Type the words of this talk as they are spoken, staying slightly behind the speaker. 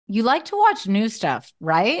You like to watch new stuff,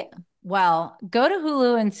 right? Well, go to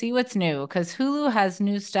Hulu and see what's new because Hulu has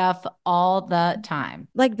new stuff all the time.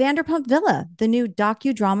 Like Vanderpump Villa, the new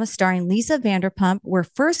docudrama starring Lisa Vanderpump, where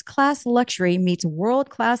first class luxury meets world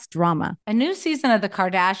class drama. A new season of The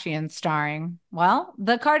Kardashians starring, well,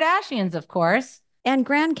 the Kardashians, of course. And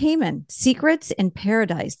Grand Cayman, Secrets in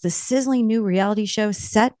Paradise, the sizzling new reality show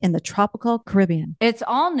set in the tropical Caribbean. It's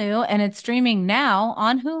all new and it's streaming now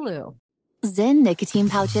on Hulu. Zyn nicotine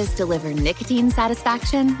pouches deliver nicotine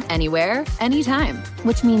satisfaction anywhere, anytime,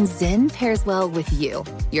 which means Zyn pairs well with you,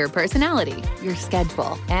 your personality, your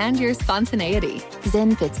schedule, and your spontaneity.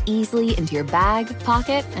 Zyn fits easily into your bag,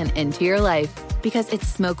 pocket, and into your life because it's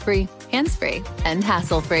smoke-free, hands-free, and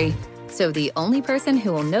hassle-free. So the only person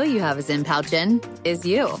who will know you have a Zyn pouch in is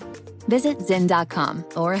you. Visit Zyn.com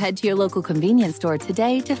or head to your local convenience store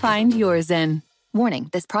today to find your Zyn. Warning,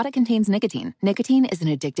 this product contains nicotine. Nicotine is an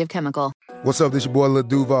addictive chemical. What's up, this your boy Lil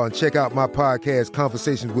Duval, and check out my podcast,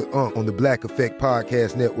 Conversations with Unc, on the Black Effect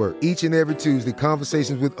Podcast Network. Each and every Tuesday,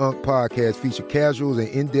 Conversations with Unc podcast feature casuals and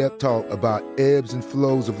in-depth talk about ebbs and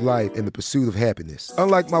flows of life and the pursuit of happiness.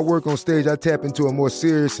 Unlike my work on stage, I tap into a more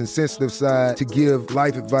serious and sensitive side to give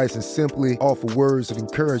life advice and simply offer words of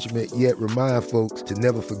encouragement, yet remind folks to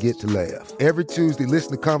never forget to laugh. Every Tuesday,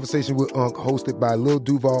 listen to Conversation with Unc, hosted by Lil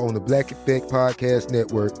Duval on the Black Effect Podcast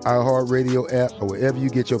Network, iHeartRadio app, or wherever you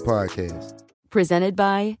get your podcasts. Presented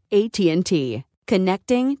by AT&T.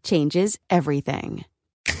 Connecting changes everything.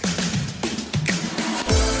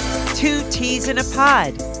 Two Teas in a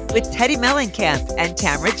Pod with Teddy Mellencamp and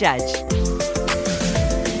Tamra Judge.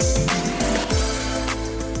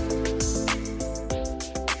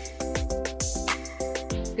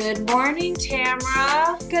 Good morning,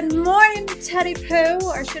 Tamra. Good morning, Teddy Pooh,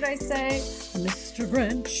 or should I say, Mr.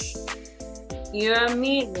 Grinch. You're a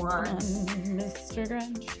mean one. Mr.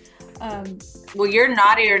 Grinch. Well, you're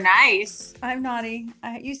naughty or nice. I'm naughty.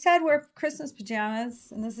 You said we're Christmas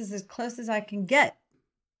pajamas, and this is as close as I can get.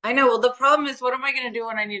 I know. Well, the problem is, what am I going to do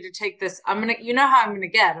when I need to take this? You know how I'm going to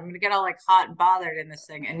get. I'm going to get all like hot and bothered in this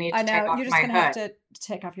thing and need to take off my hood. You're just going to have to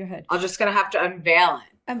take off your hood. I'm just going to have to unveil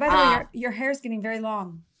it. And by the way, your hair is getting very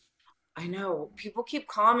long. I know. People keep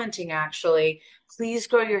commenting, actually. Please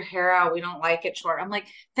grow your hair out. We don't like it short. I'm like,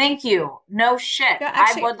 thank you. No shit. Yeah,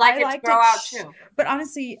 actually, I would like it to grow out too. But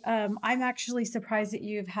honestly, I'm actually surprised that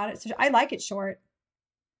you've had it. I like it short.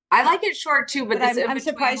 I like it short too, but I'm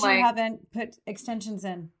surprised you haven't put extensions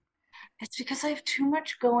in. It's because I have too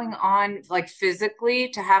much going on, like physically,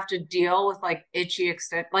 to have to deal with like itchy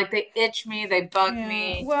Like they itch me, they bug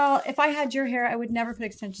me. Well, if I had your hair, I would never put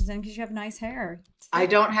extensions in because you have nice hair. I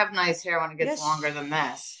don't have nice hair when it gets longer than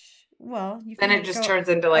this. Well, then it just turns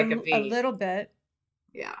into like a V. A little bit.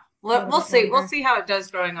 Yeah. We'll see. We'll see how it does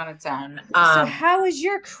growing on its own. So how was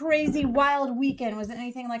your crazy wild weekend? Was it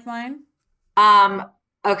anything like mine?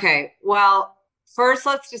 Okay. Well, first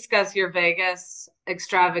let's discuss your Vegas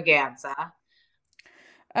extravaganza.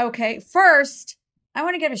 Okay. First, I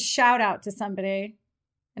want to give a shout out to somebody.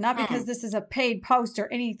 And not because this is a paid post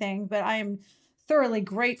or anything, but I am thoroughly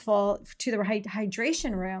grateful to the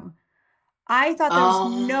hydration room. I thought there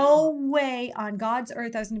was no way on God's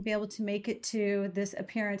earth I was going to be able to make it to this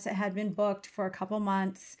appearance that had been booked for a couple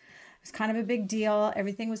months. It was kind of a big deal.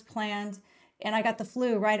 Everything was planned. And I got the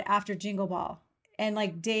flu right after Jingle Ball. And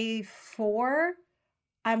like day 4,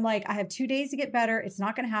 I'm like, I have 2 days to get better. It's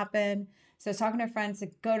not going to happen. So I was talking to a friend,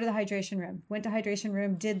 said, go to the hydration room. Went to hydration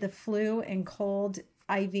room, did the flu and cold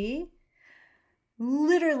IV.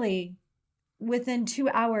 Literally within 2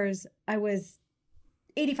 hours, I was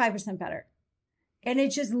 85% better. And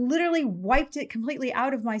it just literally wiped it completely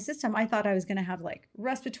out of my system. I thought I was going to have like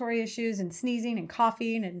respiratory issues and sneezing and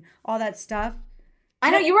coughing and all that stuff.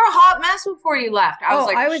 I know you were a hot mess before you left. I was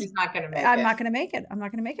like, she's not going to make it. I'm not going to make it. I'm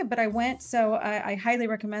not going to make it. But I went. So I highly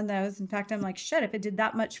recommend those. In fact, I'm like, shit, if it did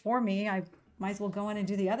that much for me, I might as well go in and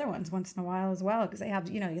do the other ones once in a while as well. Because they have,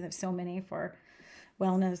 you have so many for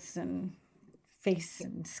wellness and face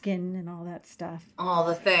and skin and all that stuff. All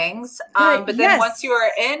the things. But then once you were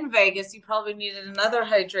in Vegas, you probably needed another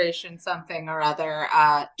hydration something or other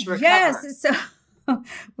to recover. Yes. So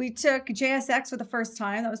we took JSX for the first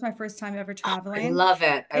time. That was my first time ever traveling. I love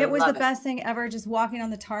it. It was the best thing ever. Just walking on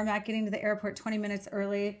the tarmac, getting to the airport 20 minutes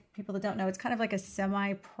early. People that don't know, it's kind of like a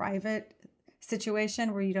semi-private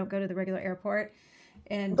situation where you don't go to the regular airport.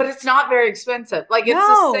 But it's not very expensive. Like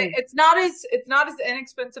it's not as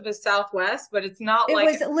inexpensive as Southwest, but it's not it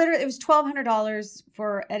was $1,200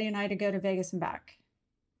 for Eddie and I to go to Vegas and back.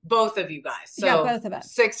 Both of you guys. So yeah, both of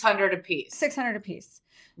us. 600 apiece. 600 apiece.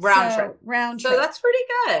 Round trip. So that's pretty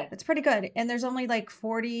good. It's pretty good. And there's only like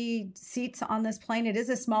 40 seats on this plane. It is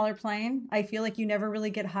a smaller plane. I feel like you never really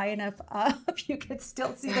get high enough up. You could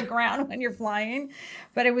still see the ground when you're flying,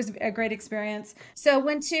 but it was a great experience. So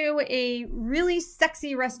went to a really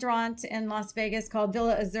sexy restaurant in Las Vegas called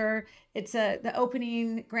Villa Azur. It's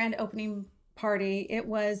the grand opening party. It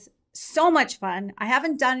was so much fun. I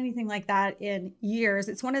haven't done anything like that in years.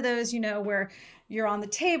 It's one of those, where you're on the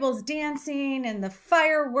tables dancing and the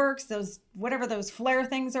fireworks, those flare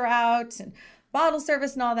things are out and bottle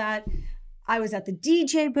service and all that. I was at the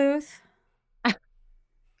DJ booth. I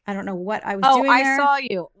don't know what I was doing there. I saw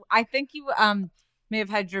you. I think you may have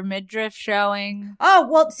had your midriff showing. Oh,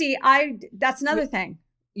 well, see, that's another thing.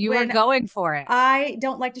 You were going for it. I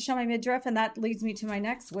don't like to show my midriff, and that leads me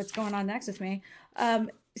to what's going on next with me.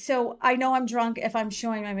 So I know I'm drunk if I'm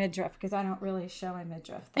showing my midriff, because I don't really show my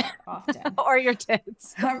midriff that often. Or your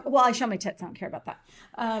tits. Well, I show my tits. I don't care about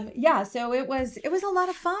that. Yeah, so it was a lot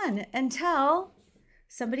of fun until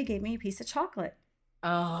somebody gave me a piece of chocolate.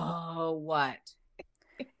 Oh, what?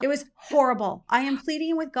 It was horrible. I am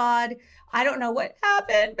pleading with God. I don't know what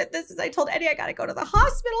happened, but I told Eddie, I got to go to the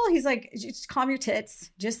hospital. He's like, just calm your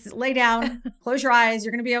tits. Just lay down, close your eyes.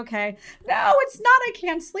 You're going to be okay. No, it's not. I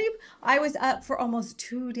can't sleep. I was up for almost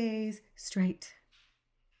 2 days straight.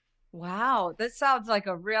 Wow. This sounds like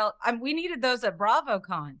a real, we needed those at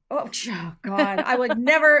BravoCon. Oh, God. I would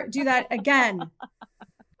never do that again.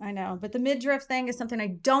 I know. But the midriff thing is something I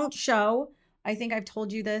don't show. I think I've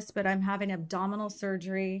told you this, but I'm having abdominal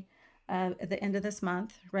surgery at the end of this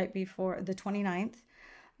month, right before the 29th.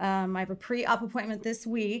 I have a pre-op appointment this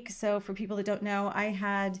week. So for people that don't know,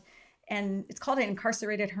 it's called an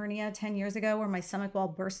incarcerated hernia 10 years ago, where my stomach wall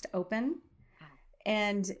burst open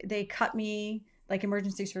and they cut me, like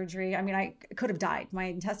emergency surgery. I mean, I could have died. My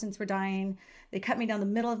intestines were dying. They cut me down the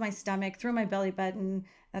middle of my stomach, through my belly button.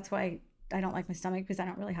 That's why I don't like my stomach, because I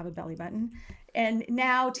don't really have a belly button. And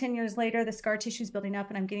now 10 years later, the scar tissue is building up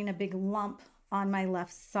and I'm getting a big lump on my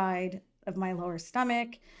left side of my lower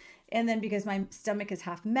stomach. And then because my stomach is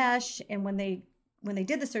half mesh, and when they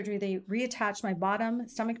did the surgery, they reattached my bottom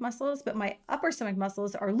stomach muscles, but my upper stomach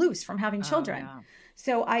muscles are loose from having children. Yeah.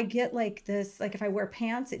 So I get like this, like if I wear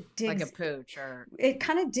pants, it digs. Like a pooch, or it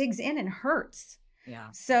kind of digs in and hurts. Yeah.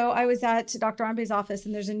 So I was at Dr. Ambe's office,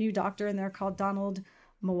 and there's a new doctor in there called Donald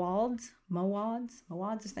Mowads,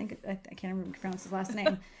 I think. I can't remember pronounce his last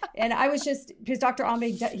name. And I was just, because Dr.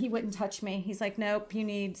 Ambe, he wouldn't touch me. He's like, nope, you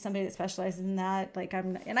need somebody that specializes in that. Like I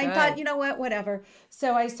thought, you know what, whatever.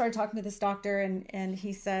 So I started talking to this doctor, and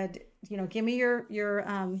he said, give me your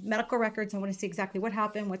medical records. I want to see exactly what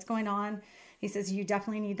happened, what's going on. He says, you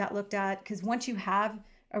definitely need that looked at, because once you have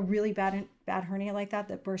a really bad hernia like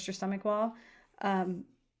that bursts your stomach wall,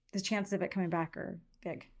 the chances of it coming back are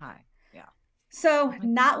big. High. Yeah. So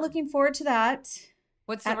not looking forward to that.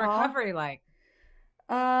 What's the recovery like?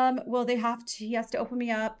 Well, he has to open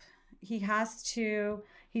me up.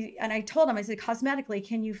 And I told him, I said, cosmetically,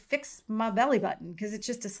 can you fix my belly button? Because it's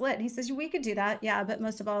just a slit. And he says, we could do that. Yeah. But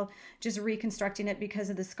most of all, just reconstructing it, because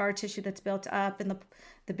of the scar tissue that's built up and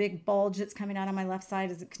the big bulge that's coming out on my left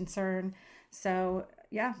side is a concern. So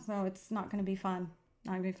yeah, so it's not going to be fun.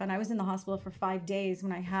 Not going to be fun. I was in the hospital for 5 days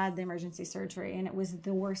when I had the emergency surgery, and it was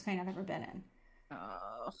the worst pain I've ever been in.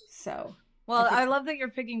 Oh. So. Well, I love that you're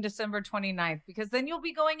picking December 29th, because then you'll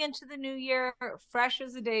be going into the new year fresh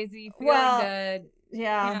as a daisy, feeling good.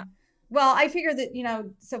 Yeah. Well, I figure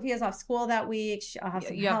that, Sophia's off school that week. I'll have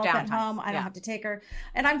some help at home. I don't have to take her.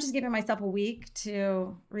 And I'm just giving myself a week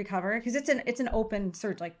to recover, because it's an open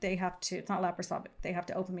surgery. Like it's not laparoscopic. They have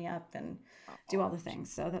to open me up and do all the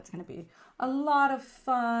things. So that's going to be a lot of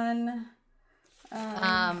fun.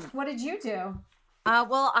 What did you do?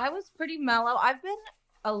 Well, I was pretty mellow. I've been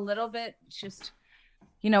a little bit just,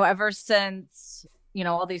 ever since,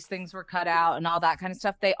 all these things were cut out and all that kind of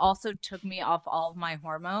stuff. They also took me off all of my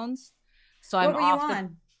hormones. So what were you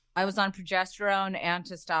on? I was on progesterone and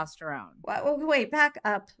testosterone. Wait, back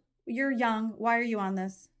up. You're young. Why are you on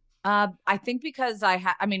this? I think because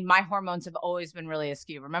my hormones have always been really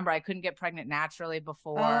askew. Remember, I couldn't get pregnant naturally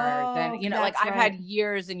before. I've had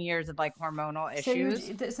years and years of like hormonal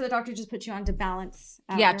issues. So the doctor just put you on to balance.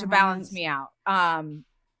 Balance me out.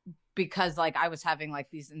 Because like I was having like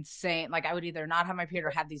these insane, like I would either not have my period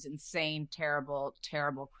or have these insane, terrible,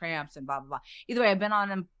 terrible cramps and blah, blah, blah. Either way, I've been on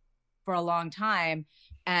them for a long time,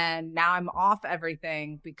 and now I'm off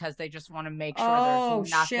everything because they just want to make sure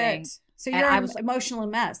there's nothing. Shit. So you're an emotional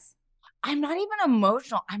mess. I'm not even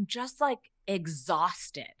emotional. I'm just like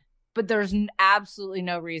exhausted, but there's absolutely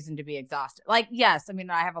no reason to be exhausted. Like, yes,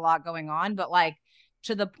 I have a lot going on, but like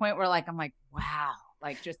to the point where like, I'm like, wow,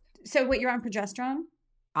 like just. So what, you're on progesterone?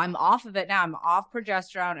 I'm off of it now. I'm off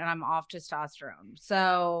progesterone and I'm off testosterone.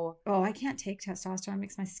 So. Oh, I can't take testosterone. It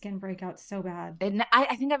makes my skin break out so bad. And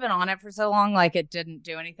I think I've been on it for so long, like it didn't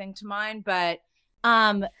do anything to mine, but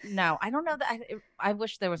no, I don't know that I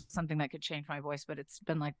wish there was something that could change my voice, but it's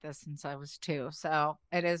been like this since I was 2. So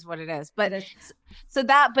it is what it is. But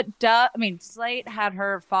Slate had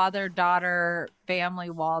her father-daughter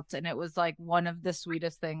family waltz, and it was like one of the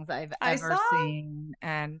sweetest things I've ever seen.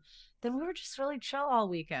 And then we were just really chill all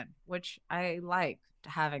weekend, which I liked,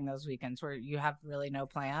 having those weekends where you have really no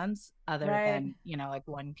plans other than, like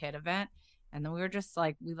one kid event. And then we were just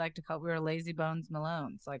like, we were lazy bones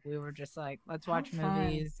Malones. Like we were just like, let's watch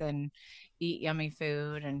movies and eat yummy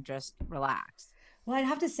food and just relax. Well, I'd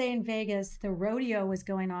have to say in Vegas, the rodeo was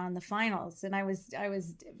going on, the finals. And I was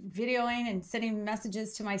videoing and sending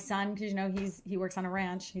messages to my son because, he works on a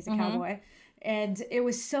ranch. He's a cowboy. And it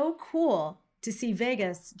was so cool to see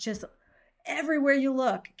Vegas, just everywhere you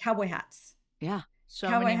look, cowboy hats. Yeah. So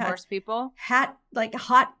many horse people. Like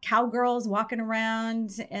hot cowgirls walking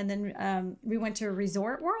around. And then we went to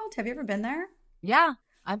Resort World. Have you ever been there? Yeah.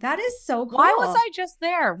 That is so cool. Why was I just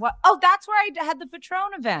there? What? Oh, that's where I had the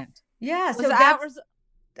Patron event. Yeah. So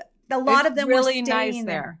a lot of them really were staying nice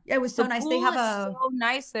there. Yeah, it was so nice. They have so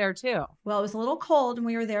nice there too. Well, it was a little cold when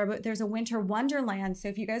we were there, but there's a winter wonderland. So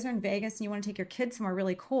if you guys are in Vegas and you want to take your kids somewhere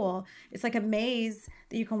really cool, it's like a maze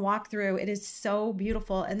that you can walk through. It is so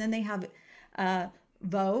beautiful. And then they have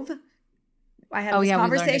Vove. I had this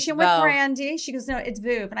conversation with Brandy. She goes, no, it's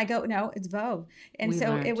Vove. And I go, no, it's Vove. And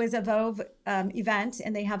it was a Vove event,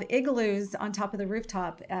 and they have igloos on top of the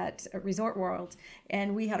rooftop at Resort World.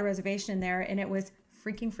 And we had a reservation there, and it was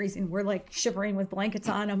freaking freezing. We're like shivering with blankets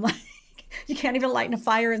on. I'm like, you can't even light a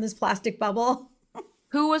fire in this plastic bubble.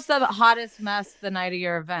 Who was the hottest mess the night of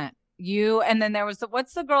your event? You, and then there was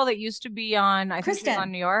what's the girl that used to be on, I think she was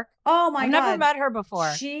on New York? Oh my God. I've never met her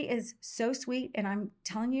before. She is so sweet, and I'm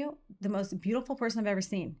telling you, the most beautiful person I've ever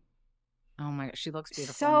seen. Oh my God, she looks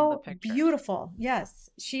beautiful. So beautiful. Yes.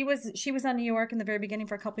 She was on New York in the very beginning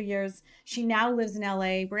for a couple of years. She now lives in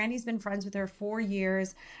LA. Brandy's been friends with her 4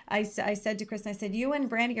 years. I said to Kristen, I said, you and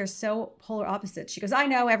Brandy are so polar opposites. She goes, I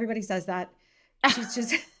know, everybody says that. She's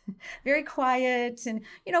just very quiet. And,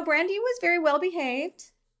 Brandy was very well behaved,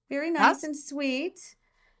 very nice and sweet.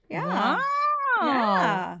 Yeah. Wow.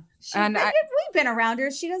 Yeah. We've been around her.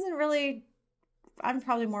 She doesn't really... I'm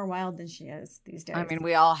probably more wild than she is these days. I mean,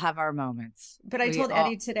 we all have our moments. But I told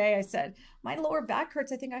Eddie today, I said, my lower back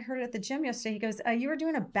hurts. I think I heard it at the gym yesterday. He goes, you were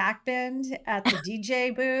doing a back bend at the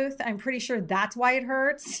DJ booth. I'm pretty sure that's why it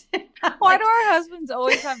hurts. Why do our husbands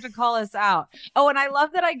always have to call us out? Oh, and I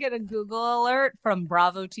love that I get a Google alert from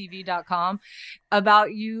BravoTV.com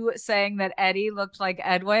about you saying that Eddie looked like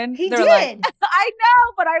Edwin. He did. Like, I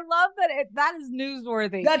know, but I love that is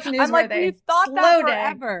newsworthy. That's newsworthy. I'm like, we've thought that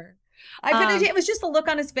forever. It was just the look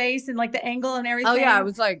on his face and like the angle and everything. Oh yeah, I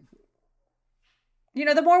was like,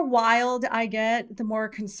 the more wild I get, the more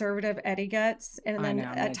conservative Eddie gets, and then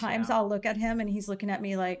at times I'll look at him and he's looking at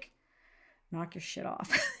me like, knock your shit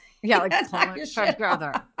off. Yeah, like pull it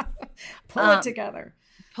together. Pull it together.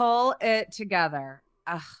 Pull it together.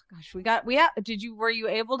 Oh gosh, were you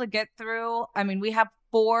able to get through? I mean, we have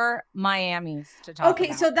 4 Miamis to talk about.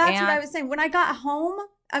 Okay, so that's what I was saying. When I got home,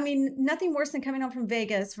 I mean, nothing worse than coming home from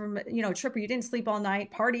Vegas from, a trip where you didn't sleep all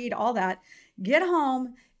night, partied, all that. Get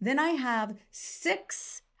home. Then I have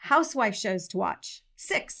 6 housewife shows to watch.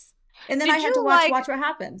 6. And then I had to watch What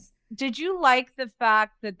Happens. Did you like the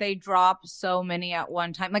fact that they dropped so many at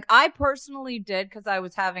one time? Like I personally did, because I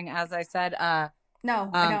was having, as I said, no,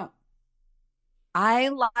 I don't. I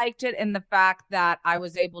liked it in the fact that I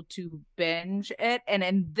was able to binge it. And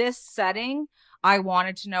in this setting, I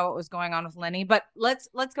wanted to know what was going on with Lenny, but let's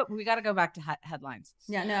go. We got to go back to headlines.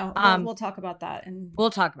 Yeah, no, we'll talk about that. And we'll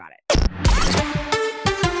talk about it.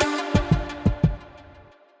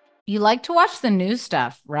 You like to watch the new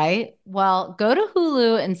stuff, right? Well, go to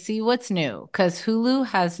Hulu and see what's new, because Hulu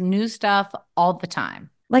has new stuff all the time.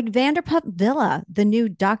 Like Vanderpump Villa, the new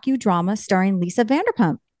docudrama starring Lisa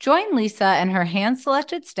Vanderpump. Join Lisa and her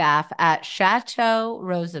hand-selected staff at Chateau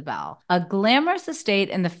Rosabelle, a glamorous estate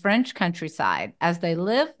in the French countryside, as they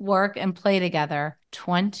live, work, and play together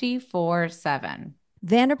 24/7.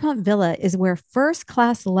 Vanderpump Villa is where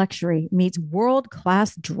first-class luxury meets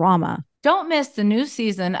world-class drama. Don't miss the new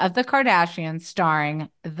season of The Kardashians, starring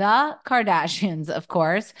The Kardashians, of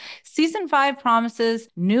course. Season 5 promises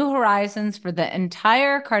new horizons for the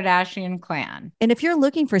entire Kardashian clan. And if you're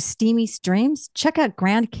looking for steamy streams, check out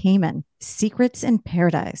Grand Cayman, Secrets in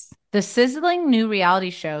Paradise. The sizzling new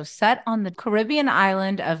reality show set on the Caribbean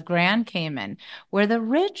island of Grand Cayman, where the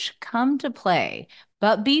rich come to play.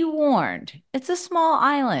 But be warned, it's a small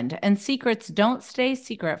island and secrets don't stay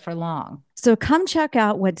secret for long. So come check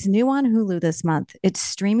out what's new on Hulu this month. It's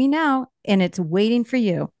streaming now and it's waiting for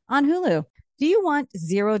you on Hulu. Do you want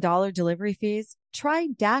 $0 delivery fees? Try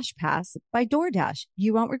Dash Pass by DoorDash.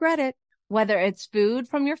 You won't regret it. Whether it's food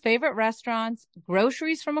from your favorite restaurants,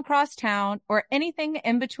 groceries from across town, or anything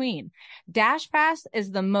in between, Dash Pass is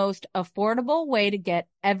the most affordable way to get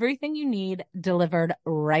everything you need delivered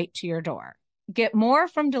right to your door. Get more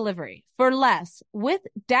from delivery for less with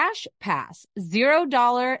Dash Pass,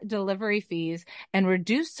 $0 delivery fees, and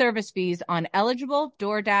reduced service fees on eligible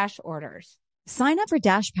DoorDash orders. Sign up for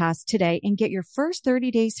Dash Pass today and get your first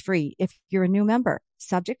 30 days free if you're a new member.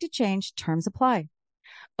 Subject to change, terms apply.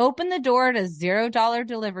 Open the door to $0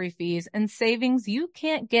 delivery fees and savings you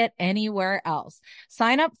can't get anywhere else.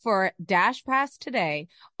 Sign up for Dash Pass today,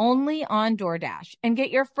 only on DoorDash, and get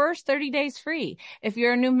your first 30 days free if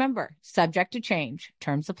you're a new member. Subject to change.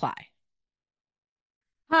 Terms apply.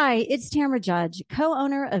 Hi, it's Tamara Judge,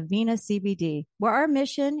 co-owner of Vena CBD, where our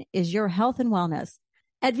mission is your health and wellness.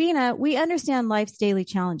 At Vena, we understand life's daily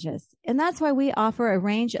challenges, and that's why we offer a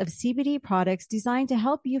range of CBD products designed to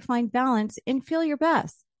help you find balance and feel your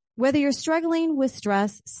best. Whether you're struggling with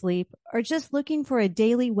stress, sleep, or just looking for a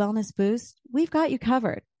daily wellness boost, we've got you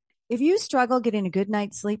covered. If you struggle getting a good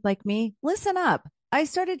night's sleep like me, listen up. I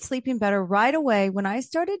started sleeping better right away when I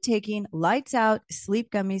started taking Lights Out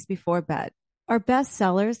sleep gummies before bed. Our best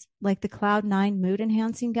sellers, like the Cloud9 Mood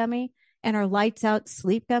Enhancing Gummy and our Lights Out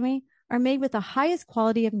Sleep Gummy, are made with the highest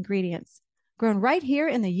quality of ingredients, grown right here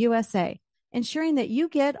in the USA, ensuring that you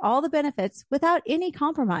get all the benefits without any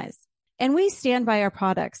compromise. And we stand by our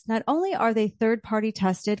products. Not only are they third-party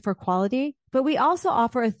tested for quality, but we also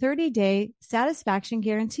offer a 30-day satisfaction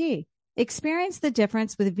guarantee. Experience the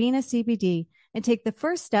difference with Vena CBD and take the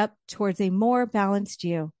first step towards a more balanced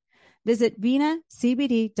you. Visit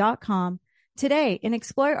venacbd.com today and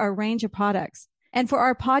explore our range of products. And for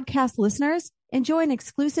our podcast listeners, enjoy an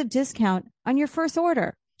exclusive discount on your first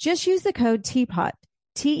order. Just use the code TEAPOD,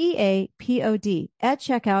 TEAPOD, at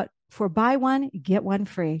checkout for buy one, get one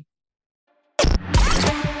free.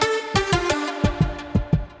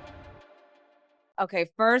 Okay,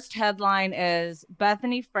 first headline is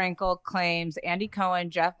Bethany Frankel claims Andy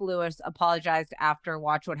Cohen, Jeff Lewis apologized after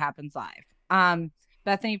Watch What Happens Live.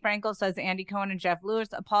 Bethany Frankel says Andy Cohen and Jeff Lewis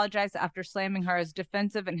apologized after slamming her as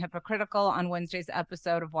defensive and hypocritical on Wednesday's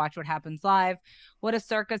episode of Watch What Happens Live. What a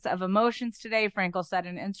circus of emotions today, Frankel said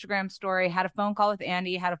in an Instagram story. Had a phone call with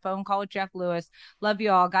Andy, had a phone call with Jeff Lewis. Love you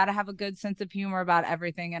all. Got to have a good sense of humor about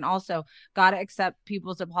everything. And also got to accept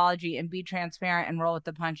people's apology and be transparent and roll with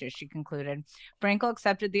the punches, she concluded. Frankel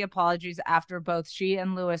accepted the apologies after both she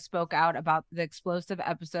and Lewis spoke out about the explosive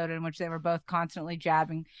episode in which they were both constantly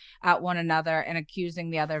jabbing at one another and accusing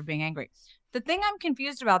the other of being angry. The thing I'm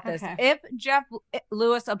confused about this, if Jeff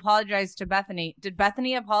Lewis apologized to Bethany, did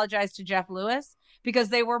Bethany apologize to Jeff Lewis? Because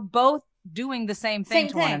they were both doing the same thing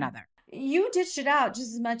to one another. You dished it out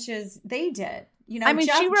just as much as they did. You know, I mean,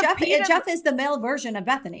 Jeff is the male version of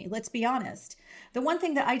Bethany. Let's be honest. The one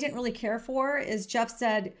thing that I didn't really care for is Jeff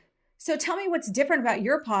said, so tell me what's different about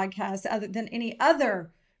your podcast other than any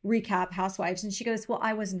other recap housewives. And she goes, well,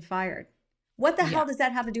 I wasn't fired. What the hell does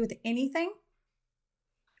that have to do with anything?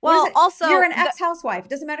 Well, also, you're an ex-housewife. It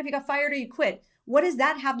doesn't matter if you got fired or you quit. What does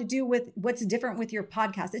that have to do with what's different with your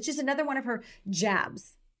podcast? It's just another one of her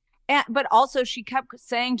jabs. But also she kept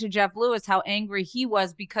saying to Jeff Lewis how angry he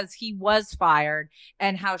was because he was fired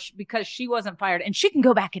and how because she wasn't fired and she can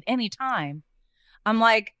go back at any time. I'm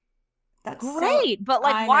like, that's great. But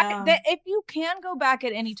like, why? If you can go back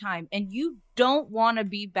at any time and you don't want to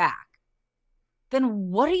be back, then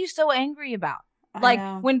what are you so angry about?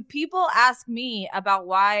 Like when people ask me about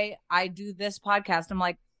why I do this podcast, I'm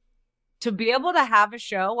like, to be able to have a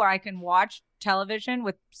show where I can watch television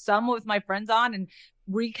with my friends on and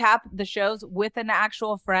recap the shows with an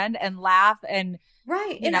actual friend and laugh and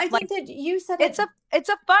and I think that you said it's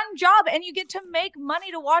a fun job and you get to make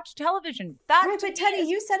money to watch television. But Teddy,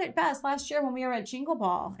 you said it best last year when we were at Jingle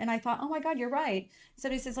Ball, and I thought, oh my God, you're right.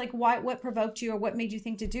 Somebody says like, what provoked you or what made you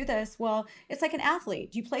think to do this? Well, it's like an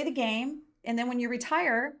athlete. You play the game. And then when you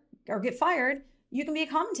retire or get fired, you can be a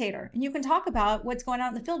commentator and you can talk about what's going on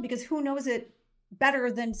in the field because who knows it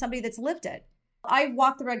better than somebody that's lived it. I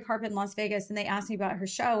walked the red carpet in Las Vegas and they asked me about her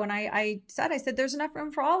show. And I said, there's enough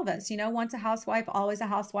room for all of us. You know, once a housewife, always a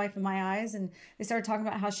housewife in my eyes. And they started talking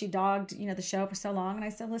about how she dogged, you know, the show for so long. And I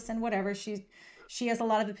said, listen, whatever. She has a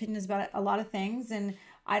lot of opinions about a lot of things. And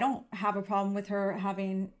I don't have a problem with her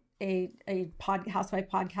having a housewife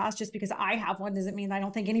podcast. Just because I have one doesn't mean I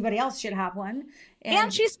don't think anybody else should have one.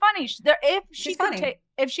 And she's funny.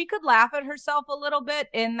 If she could laugh at herself a little bit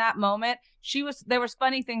in that moment, there was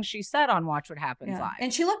funny things she said on Watch What Happens Live.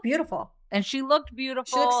 And she looked beautiful. She looked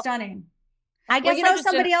stunning. I guess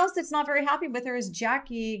somebody else that's not very happy with her is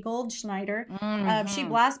Jackie Goldschneider. Mm-hmm. She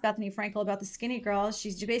blasts Bethenny Frankel about the skinny girl.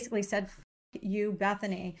 She's basically said, "F you,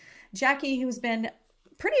 Bethenny." Jackie, who's been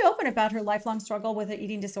pretty open about her lifelong struggle with an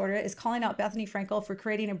eating disorder, is calling out Bethenny Frankel for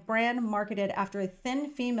creating a brand marketed after a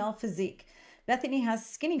thin female physique. Bethenny has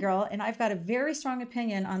skinny girl, and I've got a very strong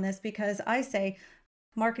opinion on this because I say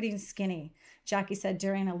marketing skinny, Jackie said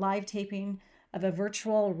during a live taping of a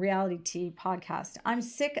virtual reality podcast. I'm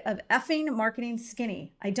sick of effing marketing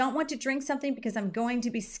skinny. I don't want to drink something because I'm going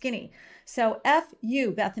to be skinny. So F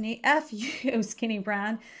you, Bethenny, F you, skinny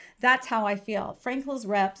brand. That's how I feel. Frankel's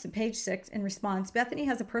reps at page 6 in response. Bethenny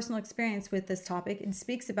has a personal experience with this topic and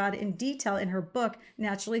speaks about it in detail in her book,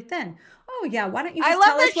 Naturally Thin. Oh yeah, why don't you just tell us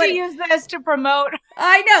what... I love that she used this to promote.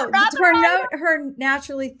 I know, to promote her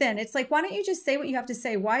Naturally Thin. It's like, why don't you just say what you have to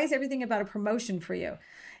say? Why is everything about a promotion for you?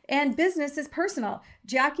 And business is personal.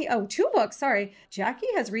 Jackie has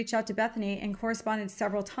reached out to Bethenny and corresponded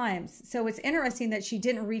several times. So it's interesting that she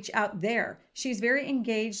didn't reach out there. She's very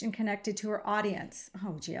engaged and connected to her audience.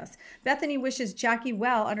 Oh, yes. Bethenny wishes Jackie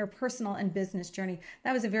well on her personal and business journey.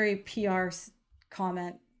 That was a very PR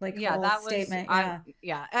comment, statement.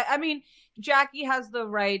 I mean, Jackie has the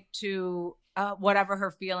right to whatever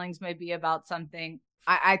her feelings may be about something.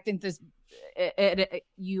 I think this...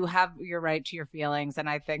 you have your right to your feelings, and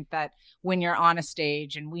I think that when you're on a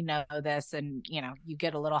stage, and we know this, and you know, you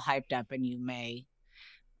get a little hyped up, and you may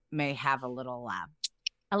have a little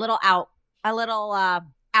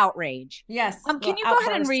outrage. Yes. Can you go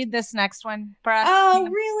ahead and read this next one for us? Oh,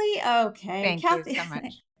 really? Okay. Thank you so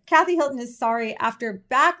much. Kathy Hilton is sorry after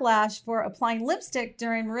backlash for applying lipstick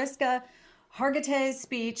during Mariska Hargitay's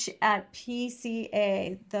speech at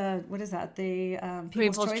PCA, the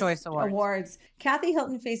People's Choice Awards. Kathy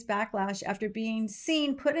Hilton faced backlash after being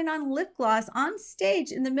seen putting on lip gloss on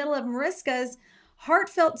stage in the middle of Mariska's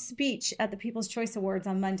heartfelt speech at the People's Choice Awards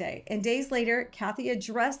on Monday. And days later, Kathy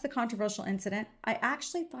addressed the controversial incident. I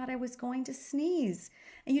actually thought I was going to sneeze.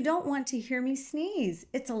 And you don't want to hear me sneeze.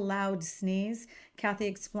 It's a loud sneeze, Kathy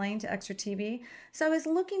explained to Extra TV. So I was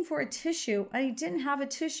looking for a tissue. I didn't have a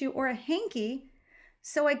tissue or a hanky.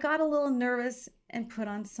 So I got a little nervous and put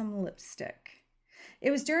on some lipstick.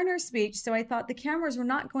 It was during her speech, so I thought the cameras were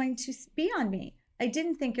not going to be on me. I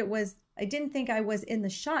didn't think I was in the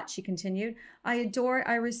shot, she continued. I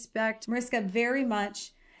respect Mariska very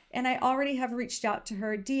much, and I already have reached out to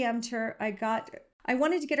her, DM'd her. I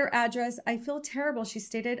wanted to get her address. I feel terrible, she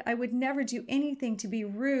stated. I would never do anything to be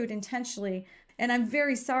rude intentionally, and I'm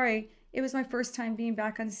very sorry. It was my first time being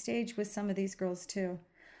back on stage with some of these girls too.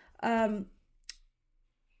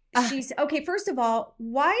 She's okay. First of all,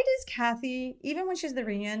 why does Kathy, even when she's at the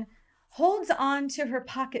reunion, holds on to her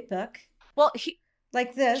pocketbook? Well,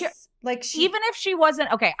 like this, even if she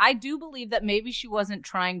wasn't, okay, I do believe that maybe she wasn't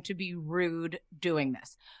trying to be rude doing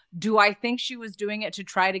this. Do I think she was doing it to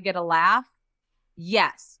try to get a laugh?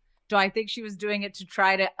 Yes. Do I think she was doing it to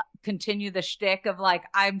try to continue the shtick of like,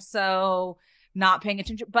 I'm so not paying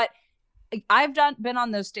attention? But I've been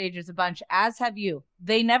on those stages a bunch, as have you.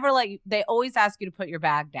 They never let you, they always ask you to put your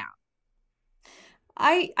bag down.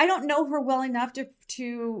 I don't know her well enough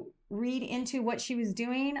to read into what she was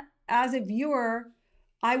doing. As a viewer,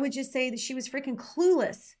 I would just say that she was freaking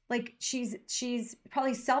clueless. Like she's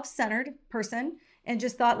probably self-centered person and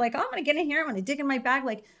just thought like, oh, I'm going to get in here. I'm going to dig in my bag.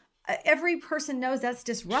 Like every person knows that's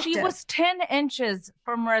disruptive. She was 10 inches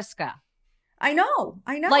from Mariska. I know.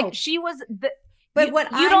 Like she was... But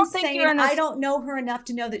I'm saying, I don't know her enough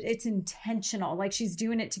to know that it's intentional. Like she's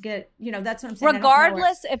doing it to get, that's what I'm saying.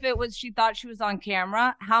 Regardless if it was, she thought she was on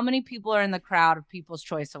camera, how many people are in the crowd of People's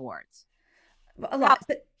Choice Awards? A lot.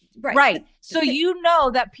 Right. So you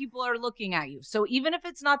know that people are looking at you. So even if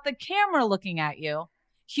it's not the camera looking at you,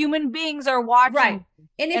 human beings are watching. Right.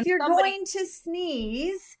 And if you're going to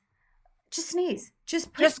sneeze, just sneeze.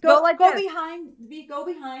 Go behind,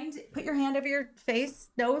 put your hand over your face,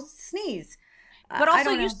 nose, sneeze. But also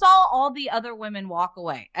you saw all the other women walk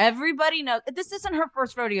away. Everybody knows this isn't her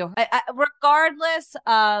first rodeo. Regardless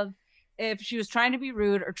of if she was trying to be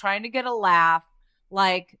rude or trying to get a laugh,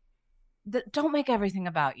 like don't make everything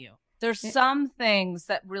about you. There's some things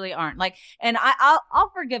that really aren't like, and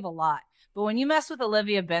I'll forgive a lot, but when you mess with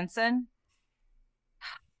Olivia Benson,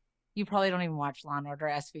 you probably don't even watch Law and Order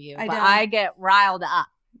SVU. I get riled up.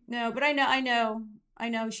 No, but I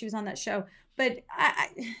know she was on that show. But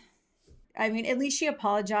I mean, at least she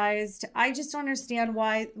apologized. I just don't understand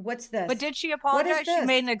why. What's this? But did she apologize?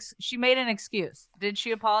 She made an excuse. Did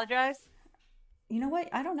she apologize? You know what?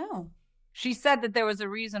 I don't know. She said that there was a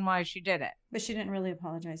reason why she did it. But she didn't really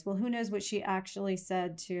apologize. Well, who knows what she actually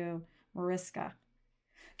said to Mariska.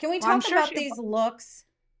 Can we talk about these looks?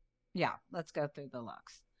 Yeah, let's go through the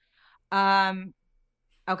looks.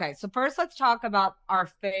 Okay, so first let's talk about our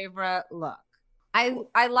favorite look.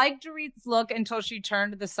 I liked Dorit's look until she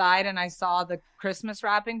turned to the side and I saw the Christmas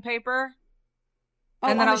wrapping paper. Oh,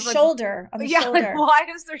 and then on the shoulder. On the shoulder. Like, why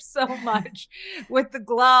is there so much with the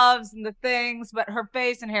gloves and the things? But her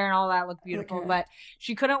face and hair and all that looked beautiful. Okay. But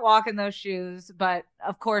she couldn't walk in those shoes. But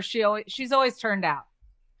of course, she's always turned out.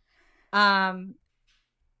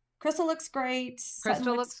 Crystal looks great.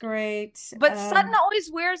 Sutton looks great. But Sutton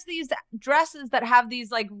always wears these dresses that have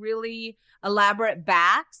these like really elaborate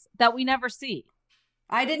backs that we never see.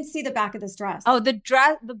 I didn't see the back of this dress. Oh, the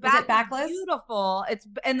back is backless? Beautiful.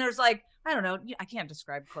 And there's like, I don't know. I can't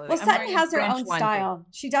describe clothing. Well, Sutton has her own style.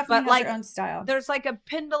 She definitely has her own style. There's like a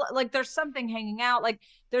pendulum, like there's something hanging out. Like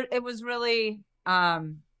there, it was really,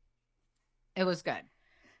 it was good.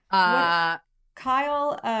 Kyle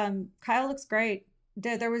looks great.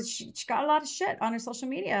 She got a lot of shit on her social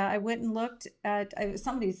media. I went and looked at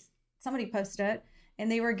somebody posted it,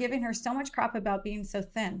 and they were giving her so much crap about being so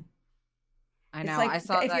thin. I know. Like, I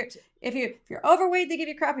saw that. If you're overweight, they give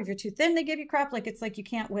you crap. If you're too thin, they give you crap. Like it's like you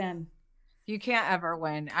can't win. You can't ever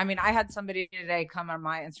win. I mean, I had somebody today come on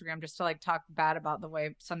my Instagram just to like talk bad about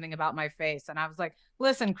something about my face, and I was like,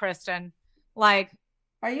 "Listen, Kristen, like,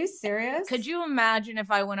 are you serious? Could you imagine if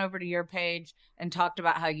I went over to your page and talked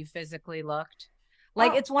about how you physically looked?"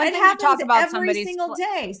 Like it's one thing to talk about every single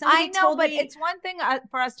day. I know, but it's one thing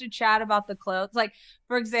for us to chat about the clothes. Like,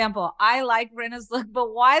 for example, I like Rinna's look,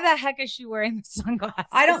 but why the heck is she wearing the sunglasses?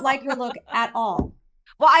 I don't like her look at all.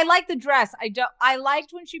 Well, I like the dress. I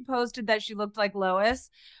liked when she posted that she looked like Lois,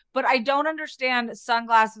 but I don't understand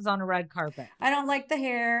sunglasses on a red carpet. I don't like the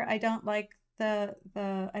hair. I don't like I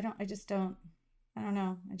don't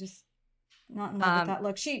know. I just not in love with that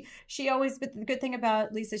look. She always, but the good thing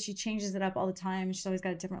about Lisa, she changes it up all the time. She's always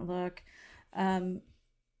got a different look.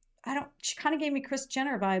 She kind of gave me Kris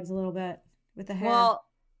Jenner vibes a little bit with the hair. Well,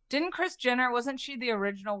 didn't Kris Jenner, wasn't she the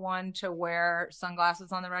original one to wear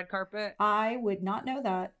sunglasses on the red carpet? I would not know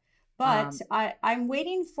that, but I'm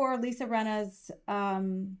waiting for Lisa Rinna's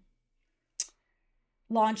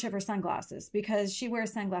launch of her sunglasses, because she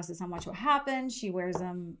wears sunglasses on Watch What Happens. She wears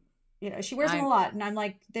them. She wears them a lot. And I'm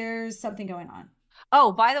like, there's something going on.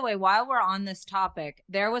 Oh, by the way, while we're on this topic,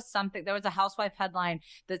 there was a Housewife headline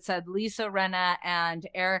that said Lisa Rinna and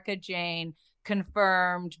Erika Jayne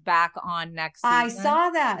confirmed back on next season. I saw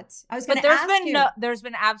that. I was going to ask you. There's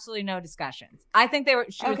been absolutely no discussions. I think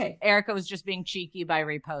Erika was just being cheeky by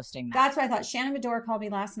reposting that. That's what I thought. Shannon Medora called me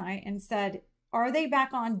last night and said, are they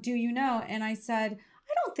back on? Do you know? And I said,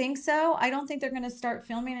 I don't think so. I don't think they're going to start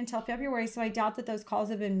filming until February. So I doubt that those calls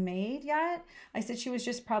have been made yet. I said she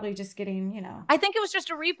was probably just getting, I think it was just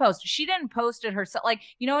a repost. She didn't post it herself. Like,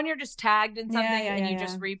 when you're just tagged in something you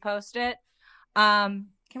just repost it. Can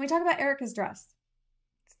we talk about Erika's dress?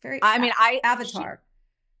 It's very, Avatar.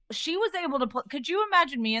 She was able to could you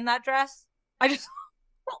imagine me in that dress? I just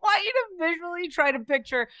want you to visually try to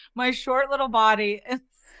picture my short little body.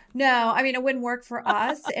 No, I mean, it wouldn't work for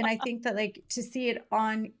us. And I think that to see it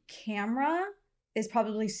on camera is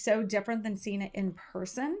probably so different than seeing it in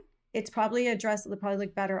person. It's probably a dress that would probably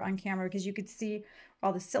look better on camera because you could see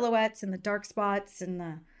all the silhouettes and the dark spots and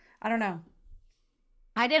I don't know.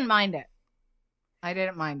 I didn't mind it.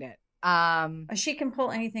 She can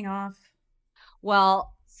pull anything off.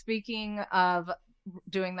 Well, speaking of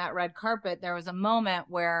doing that red carpet, there was a moment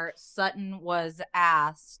where Sutton was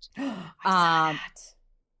asked,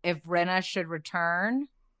 if Rinna should return,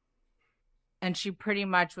 and she pretty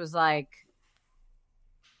much was like,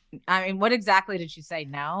 I mean, what exactly did she say?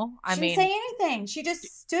 No, she didn't say anything. She just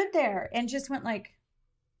stood there and just went like,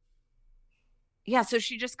 yeah. So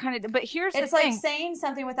she just kind of, but here's the thing. It's like saying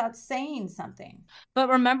something without saying something. But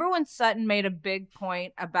remember when Sutton made a big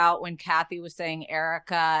point about when Kathy was saying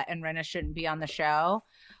Erika and Rinna shouldn't be on the show,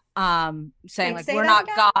 saying like we're not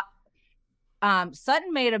God.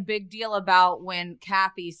 Sutton made a big deal about when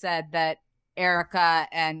Kathy said that Erika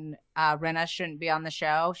and Rinna shouldn't be on the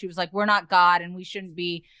show. She was like, we're not God and we shouldn't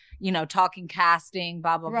be, talking casting,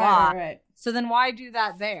 blah, blah, right, blah. Right. So then why do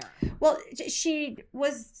that there? Well, she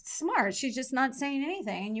was smart. She's just not saying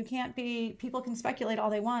anything. And you can't people can speculate all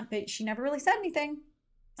they want, but she never really said anything.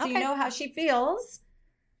 So you know how she feels.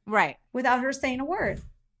 Right. Without her saying a word.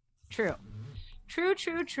 True.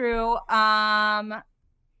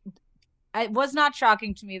 It was not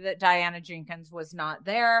shocking to me that Diana Jenkins was not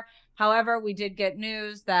there. However, we did get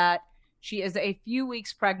news that she is a few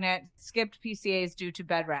weeks pregnant, skipped PCAs due to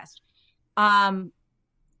bed rest.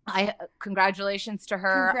 Congratulations to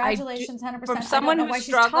her. Congratulations, 100%. From someone who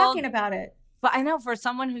struggled, she's talking about it. But I know for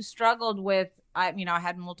someone who struggled with, I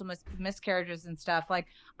had multiple miscarriages and stuff. Like,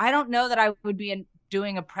 I don't know that I would be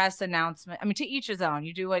doing a press announcement. I mean, to each his own.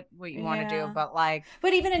 You do what you want to do,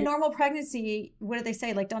 but even in normal pregnancy, what do they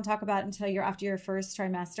say? Like, don't talk about it until you're after your first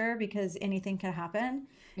trimester because anything can happen.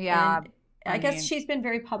 Yeah. And I guess she's been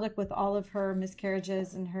very public with all of her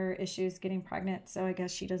miscarriages and her issues getting pregnant. So I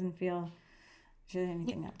guess she doesn't feel she has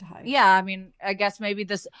anything up to hide. Yeah. I mean, I guess maybe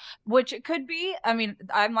this, which it could be. I mean,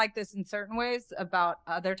 I'm like this in certain ways about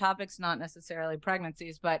other topics, not necessarily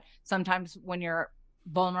pregnancies, but sometimes when you're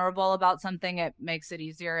vulnerable about something, it makes it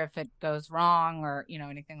easier if it goes wrong or,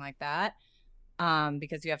 anything like that.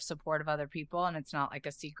 Because you have support of other people and it's not like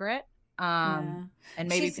a secret. And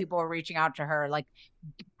maybe people were reaching out to her, like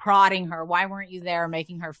prodding her. Why weren't you there,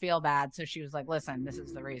 making her feel bad? So she was like, listen, this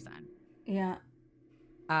is the reason. Yeah.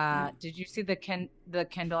 Did you see the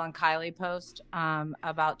Kendall and Kylie post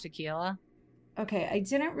about tequila? Okay. I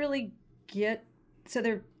didn't really get, so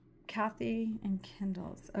they're Kathy and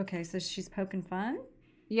Kendall's. Okay. So she's poking fun.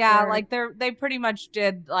 Yeah. Like they pretty much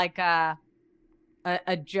did like a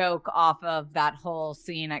joke off of that whole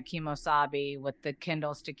scene at Kimosabi with the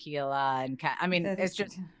Kendall's tequila and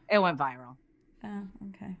it went viral. Oh,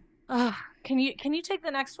 okay. Can you take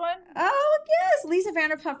the next one? Oh, yes. Lisa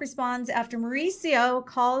Vanderpump responds after Mauricio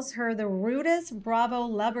calls her the rudest Bravo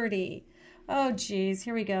celebrity. Oh, geez.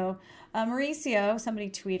 Here we go. Mauricio, somebody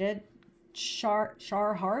tweeted, Char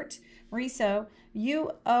Hart. Mauricio,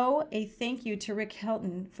 you owe a thank you to Rick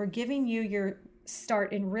Hilton for giving you your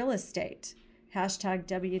start in real estate. Hashtag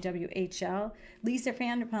WWHL. Lisa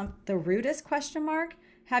Vanderpump, the rudest ?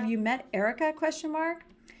 Have you met Erica ?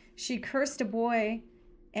 She cursed a boy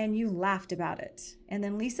and you laughed about it. And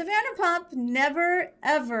then Lisa Vanderpump never,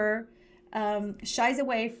 ever shies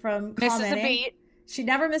away from commenting. Misses a beat. She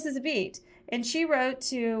never misses a beat. And she wrote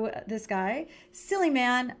to this guy, silly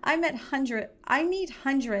man, I meet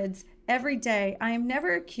hundreds every day. I am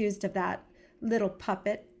never accused of that, little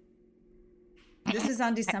puppet. This is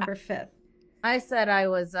on December 5th. I said I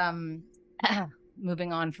was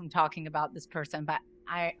moving on from talking about this person, but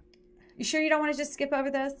You sure you don't want to just skip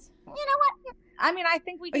over this? You know what? I mean, I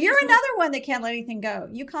think we can. You're another one that can't let anything go.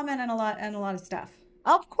 You comment on a lot of stuff.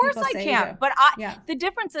 Of course I can. But the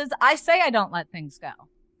difference is I say I don't let things go.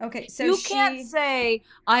 Okay, so you can't say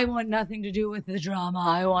I want nothing to do with the drama.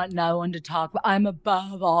 I want no one to talk. I'm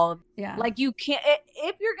above all. Yeah. Like you can't,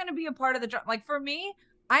 if you're going to be a part of the drama, like for me,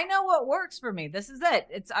 I know what works for me. This is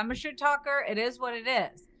it. I'm a shit talker. It is what it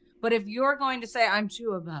is. But if you're going to say, I'm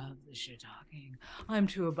too above the shit talking, I'm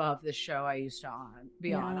too above this show I used to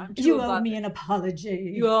be on. I'm too you above owe me an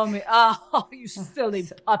apology. You owe me. Oh, you silly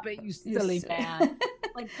puppet. You silly man.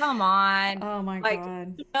 Like, come on. Oh, my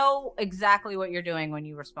God. You know exactly what you're doing when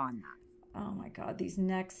you respond that. Oh, my God. These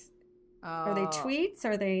next. Are they tweets?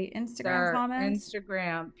 Are they Instagram comments?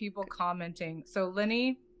 Instagram. People commenting. So,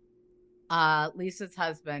 Lenny, Lisa's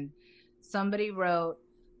husband, somebody wrote,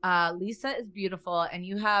 Lisa is beautiful and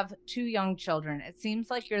you have 2 young children. It seems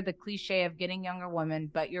like you're the cliche of getting younger women,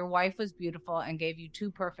 but your wife was beautiful and gave you 2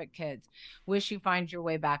 perfect kids. Wish you find your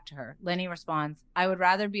way back to her. Lenny responds, I would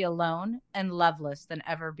rather be alone and loveless than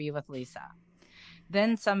ever be with Lisa.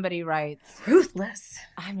 Then somebody writes, ruthless.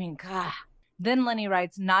 I mean, God. Then Lenny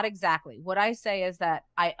writes, not exactly. What I say is that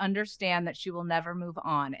I understand that she will never move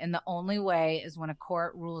on. And the only way is when a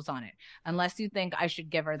court rules on it, unless you think I should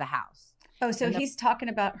give her the house. Oh, so he's talking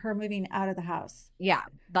about her moving out of the house. Yeah.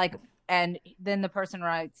 And then the person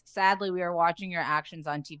writes, sadly, we are watching your actions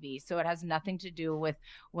on TV, so it has nothing to do with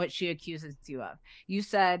what she accuses you of. You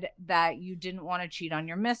said that you didn't want to cheat on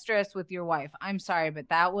your mistress with your wife. I'm sorry, but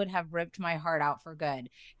that would have ripped my heart out for good.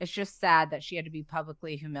 It's just sad that she had to be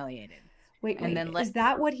publicly humiliated. Wait, is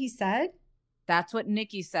that what he said? That's what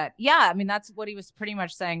Nikki said. Yeah, I mean, that's what he was pretty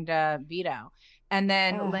much saying to Vito. And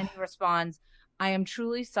then Lenny responds, I am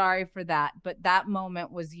truly sorry for that, but that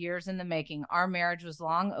moment was years in the making. Our marriage was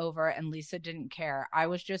long over and Lisa didn't care. I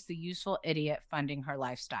was just the useful idiot funding her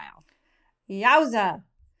lifestyle. Yowza.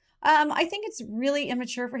 I think it's really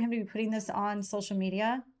immature for him to be putting this on social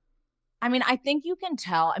media. I mean, I think you can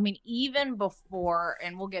tell. I mean, even before,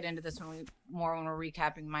 and we'll get into this when we're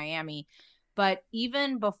recapping Miami, but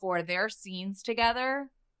even before their scenes together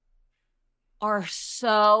are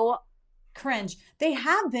so cringe. They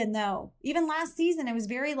have been though. Even last season, it was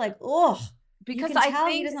very like, oh, because you can tell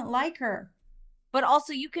he doesn't like her. But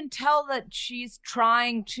also, you can tell that she's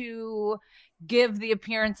trying to give the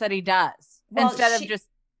appearance that he does instead of just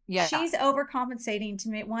She's overcompensating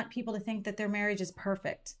to want people to think that their marriage is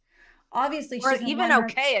perfect. Obviously, or even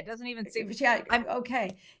okay. It doesn't even seem. Yeah, I'm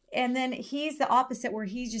okay. And then he's the opposite, where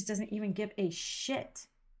he just doesn't even give a shit.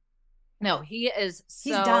 No, he is.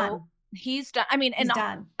 He's done. He's done. I mean, he's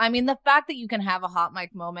done. I mean, the fact that you can have a hot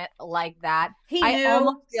mic moment like that, I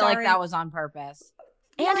almost feel like that was on purpose.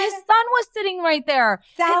 And his son was sitting right there.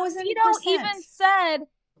 1,000%. Even said,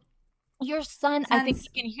 your son, I think he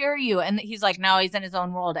can hear you. And he's like, no, he's in his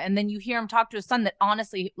own world. And then you hear him talk to his son that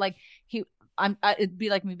honestly, like it'd be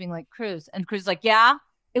like me being like, Cruz. And Cruz is like, yeah.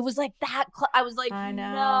 It was like that. I was like, I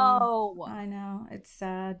know. No. I know. It's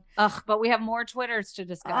sad. Ugh, but we have more Twitters to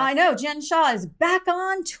discuss. I know. Jen Shah is back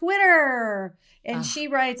on Twitter. And she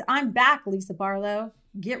writes, I'm back, Lisa Barlow.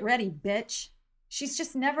 Get ready, bitch. She's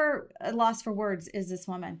just never lost for words, is this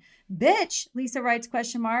woman. Bitch, Lisa writes, ?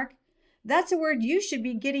 That's a word you should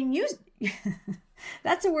be getting used.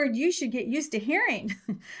 That's a word you should get used to hearing.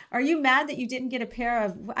 Are you mad that you didn't get a pair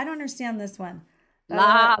of, I don't understand this one.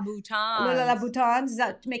 Louboutins. Is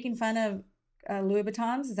that making fun of Louis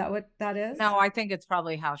Vuittons? Is that what that is? No, I think it's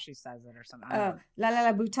probably how she says it or something.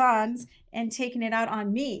 Louboutins, and taking it out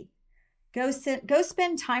on me. Go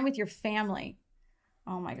spend time with your family.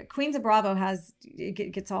 Oh my God. Queens of Bravo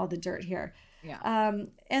gets all the dirt here. Yeah.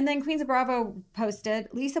 And then Queens of Bravo posted,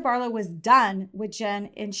 Lisa Barlow was done with Jen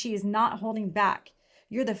and she is not holding back.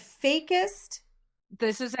 You're the fakest.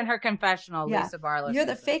 This is in her confessional, yeah. Lisa Barlow. You're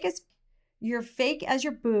the fakest. You're fake as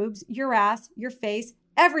your boobs, your ass, your face,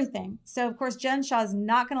 everything. So of course, Jen Shah is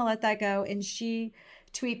not going to let that go. And she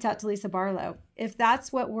tweets out to Lisa Barlow, if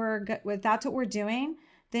that's what we're doing,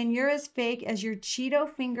 then you're as fake as your Cheeto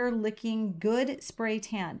finger licking good spray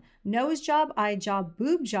tan. Nose job, eye job,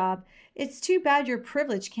 boob job. It's too bad your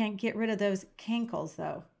privilege can't get rid of those cankles,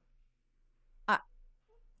 though.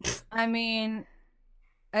 I mean,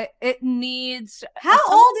 it needs. How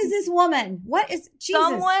old is this woman? What is Jesus?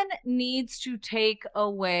 Someone needs to take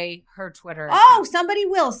away her Twitter account. Oh, somebody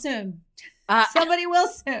will soon. Somebody will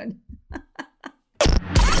soon.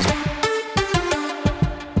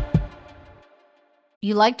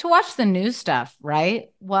 You like to watch the new stuff, right?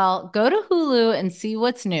 Well, go to Hulu and see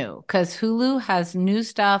what's new, because Hulu has new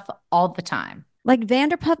stuff all the time. Like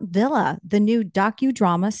Vanderpump Villa, the new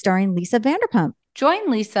docudrama starring Lisa Vanderpump. Join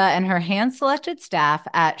Lisa and her hand-selected staff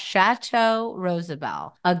at Chateau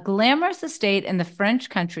Rosabelle, a glamorous estate in the French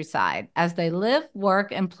countryside, as they live,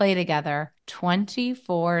 work, and play together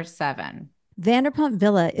 24/7. Vanderpump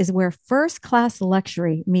Villa is where first-class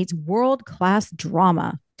luxury meets world-class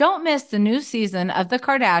drama. Don't miss the new season of The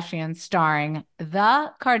Kardashians, starring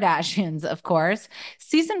The Kardashians, of course.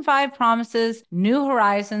 Season 5 promises new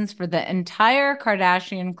horizons for the entire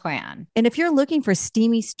Kardashian clan. And if you're looking for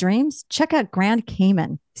steamy streams, check out Grand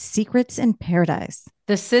Cayman, Secrets in Paradise.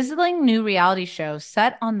 The sizzling new reality show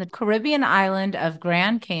set on the Caribbean island of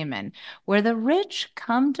Grand Cayman, where the rich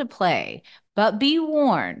come to play. But be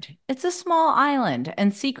warned, it's a small island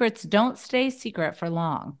and secrets don't stay secret for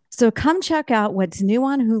long. So come check out what's new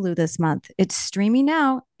on Hulu this month. It's streaming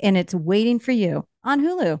now and it's waiting for you on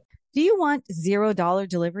Hulu. Do you want $0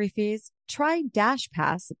 delivery fees? Try Dash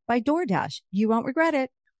Pass by DoorDash. You won't regret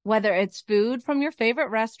it. Whether it's food from your favorite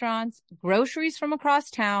restaurants, groceries from across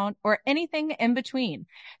town, or anything in between,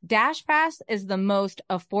 Dash Pass is the most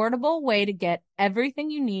affordable way to get everything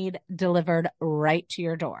you need delivered right to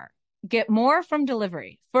your door. Get more from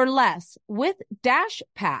delivery for less with Dash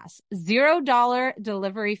Pass, $0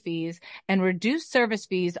 delivery fees, and reduced service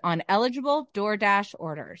fees on eligible DoorDash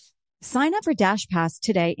orders. Sign up for Dash Pass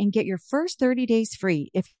today and get your first 30 days free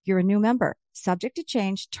if you're a new member. Subject to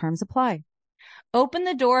change, terms apply. Open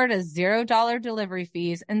the door to $0 delivery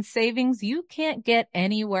fees and savings you can't get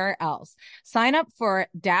anywhere else. Sign up for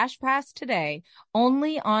Dash Pass today,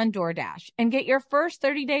 only on DoorDash, and get your first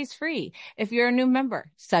 30 days free if you're a new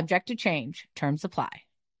member. Subject to change. Terms apply.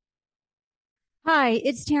 Hi,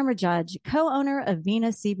 it's Tamara Judge, co-owner of Vena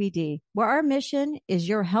CBD, where our mission is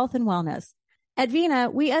your health and wellness. At Vena,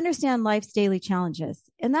 we understand life's daily challenges,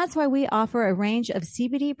 and that's why we offer a range of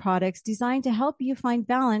CBD products designed to help you find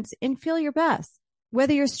balance and feel your best.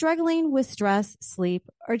 Whether you're struggling with stress, sleep,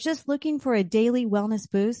 or just looking for a daily wellness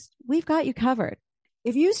boost, we've got you covered.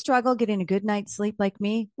 If you struggle getting a good night's sleep like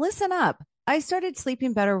me, listen up. I started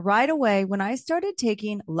sleeping better right away when I started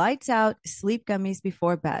taking Lights Out sleep gummies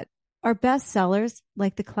before bed. Our best sellers,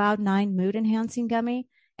 like the Cloud9 Mood Enhancing Gummy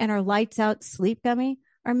and our Lights Out Sleep Gummy,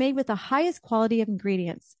 are made with the highest quality of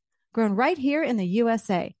ingredients, grown right here in the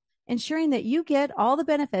USA, ensuring that you get all the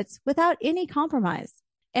benefits without any compromise.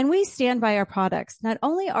 And we stand by our products. Not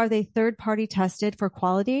only are they third-party tested for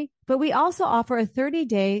quality, but we also offer a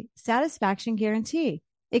 30-day satisfaction guarantee.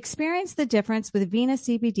 Experience the difference with Vena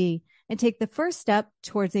CBD and take the first step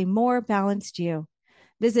towards a more balanced you.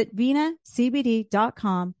 Visit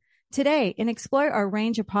venacbd.com today and explore our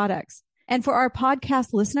range of products. And for our podcast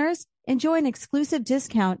listeners, enjoy an exclusive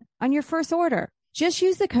discount on your first order. Just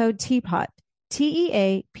use the code TEAPOD,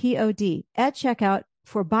 TEAPOD, at checkout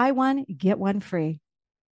for buy one, get one free.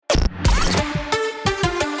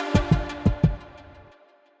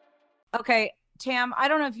 Okay, Tam, I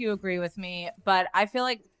don't know if you agree with me, but I feel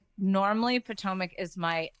like normally Potomac is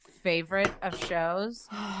my favorite of shows.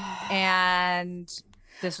 And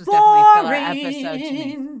this was definitely a filler episode to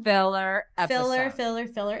me. Filler episode.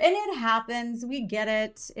 Filler. And it happens. We get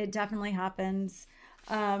it. It definitely happens.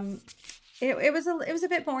 It was a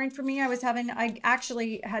bit boring for me. I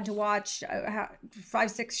actually had to watch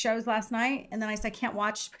 5-6 shows last night. And then I said, I can't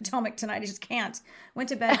watch Potomac tonight. I just can't. Went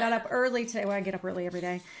to bed, got up early today. Well, I get up early every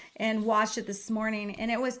day, and watched it this morning.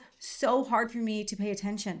 And it was so hard for me to pay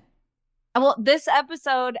attention. Well, this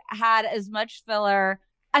episode had as much filler.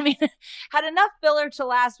 I mean, had enough filler to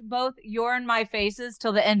last both your and my faces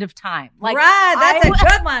till the end of time. Like, right, that's a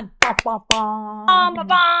good one.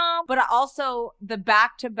 But also the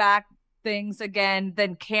back-to-back things again,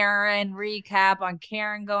 then Karen recap on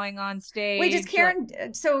Karen going on stage. Wait, does Karen,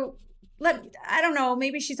 I don't know,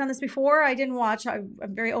 maybe she's done this before. I didn't watch. I'm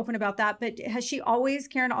very open about that. But has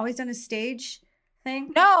Karen always done a stage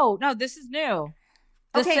thing? No, this is new.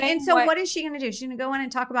 Okay, and so what is she going to do? She's going to go in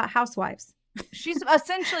and talk about housewives. She's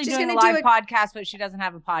essentially doing a live podcast, but she doesn't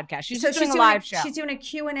have a podcast. She's doing a live show. She's doing a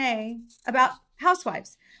Q&A about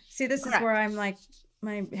housewives. See, this is where I'm like,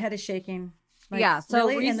 my head is shaking. Like, yeah, so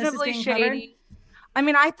really? Reasonably Shady. Covered? I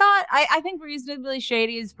mean, I think Reasonably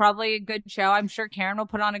Shady is probably a good show. I'm sure Karen will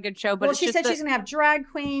put on a good show. But she said she's going to have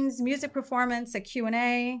drag queens, music performance, a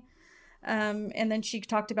Q&A. And then she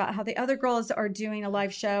talked about how the other girls are doing a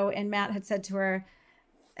live show. And Matt had said to her,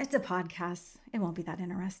 it's a podcast. It won't be that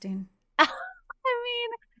interesting. I mean,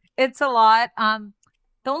 it's a lot. The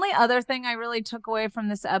only other thing I really took away from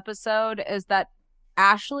this episode is that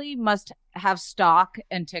Ashley must have stock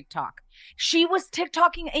and TikTok. She was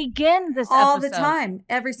TikToking again this all episode. The time,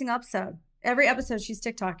 every single episode. Every episode she's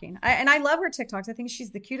TikToking. And I love her TikToks. I think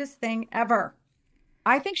she's the cutest thing ever.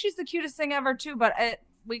 I think she's the cutest thing ever too, but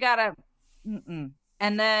we gotta. And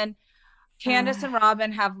then Candace and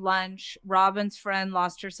Robin have lunch. Robin's friend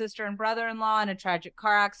lost her sister and brother-in-law in a tragic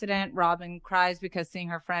car accident. Robin cries because seeing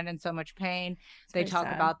her friend in so much pain. They talk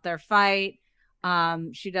about their fight.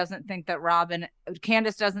 Candace doesn't think that Robin's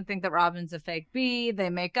a fake bee. They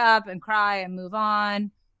make up and cry and move on.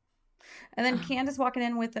 And then Candace walking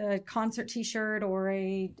in with a concert t-shirt or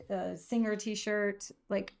a singer t-shirt.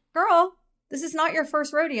 Like, girl, this is not your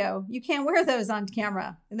first rodeo. You can't wear those on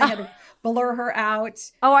camera. And they had to blur her out.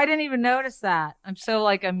 Oh, I didn't even notice that. I'm so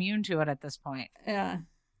immune to it at this point. Yeah.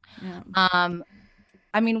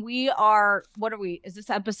 I mean, what are we? Is this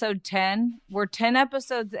episode 10? We're 10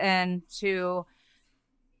 episodes into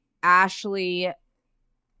Ashley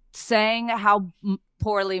saying how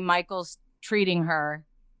poorly Michael's treating her,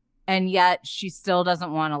 and yet she still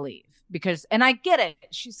doesn't want to leave and I get it.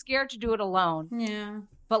 She's scared to do it alone. Yeah.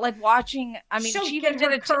 But watching, I mean, she even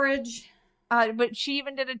did courage. But she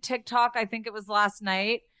even did a TikTok, I think it was last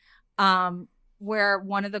night, where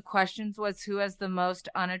one of the questions was who has the most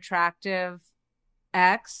unattractive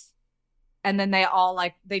ex, and then they all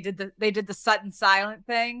they did the Sutton silent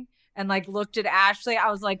thing and looked at Ashley.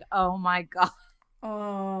 I was like, oh my god.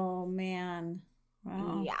 Oh man.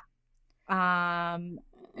 Wow. Yeah.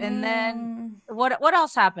 And then what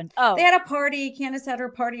else happened? Oh, they had a party. Candace had her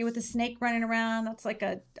party with a snake running around. That's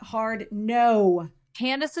a hard no.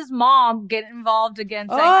 Candace's mom get involved again,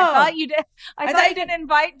 saying, I thought you did. I thought you didn't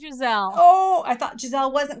invite Giselle. Oh, I thought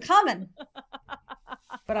Giselle wasn't coming.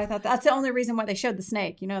 But I thought that's the only reason why they showed the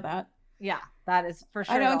snake. You know that. Yeah, that is for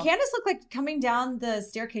sure. I know. And Candace looked like coming down the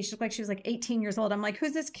staircase. She looked like she was 18 years old. I'm like,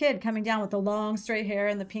 who's this kid coming down with the long straight hair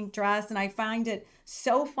and the pink dress? And I find it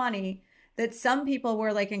so funny that some people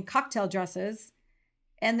were in cocktail dresses,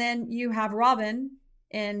 and then you have Robin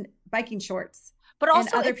in biking shorts, but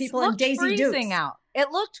also other people in Daisy Dukes. Out. It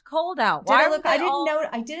looked cold out.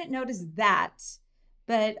 I didn't notice that,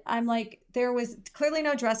 But I'm like, there was clearly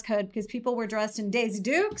no dress code because people were dressed in Daisy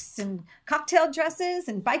Dukes and cocktail dresses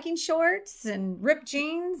and biking shorts and ripped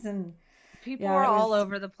jeans, and people were all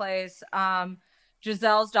over the place.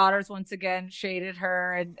 Giselle's daughters once again shaded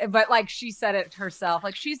her, but like she said it herself.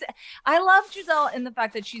 Like I love Giselle in the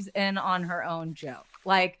fact that she's in on her own joke.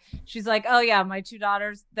 Like she's like, oh yeah, my 2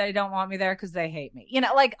 daughters, they don't want me there because they hate me. You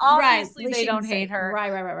know, like obviously they don't hate her.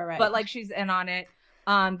 Right. But like she's in on it.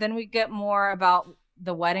 Then we get more about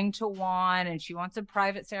the wedding to Juan, and she wants a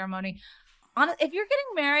private ceremony. If you're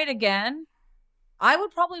getting married again, I would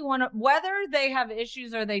probably want to, whether they have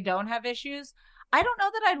issues or they don't have issues, I don't know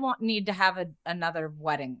that I'd need to have another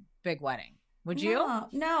big wedding. Would you?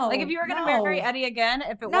 No. Like if you were going to marry Eddie again,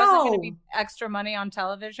 if it wasn't going to be extra money on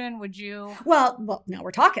television, would you? Well, now we're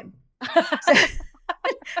talking. So,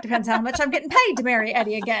 depends how much I'm getting paid to marry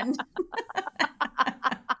Eddie again.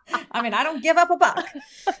 I mean, I don't give up a buck.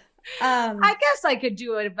 I guess I could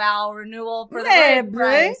do a vow renewal for the right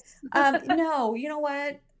price. No, you know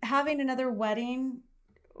what? Having another wedding,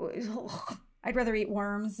 I'd rather eat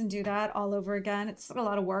worms and do that all over again. It's a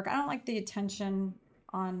lot of work. I don't like the attention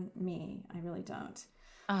on me. I really don't.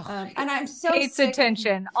 And I'm so hates sick.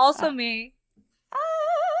 Attention. Also me.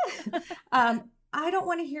 I don't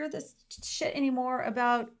want to hear this shit anymore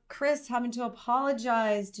about Chris having to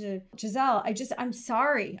apologize to Giselle. I'm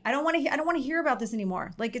sorry. I don't want to hear about this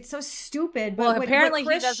anymore. Like, it's so stupid. But well, apparently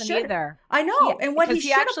he doesn't either. I know.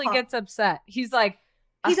 He actually gets upset. He's like,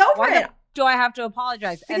 he's over it. Do I have to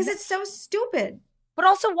apologize? Because it's so stupid. But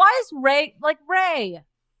also, why is Ray,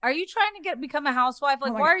 are you trying to become a housewife?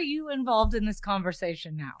 Like, why are you involved in this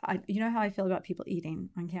conversation now? You know how I feel about people eating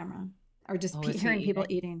on camera, or just hearing people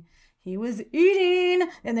eating. He was eating,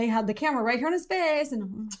 and they had the camera right here on his face,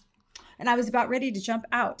 and I was about ready to jump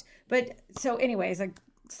out. But so, anyways, I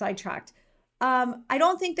sidetracked. I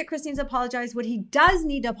don't think that Chris needs to apologize. What he does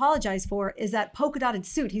need to apologize for is that polka dotted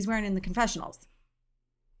suit he's wearing in the confessionals.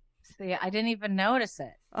 See, I didn't even notice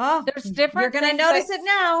it. Oh, there's different. You're gonna notice it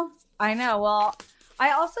now. I know. Well,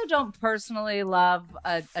 I also don't personally love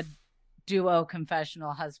a duo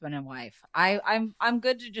confessional husband and wife. I'm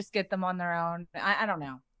good to just get them on their own. I don't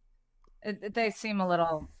know. They seem a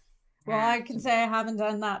little. Well, I can say I haven't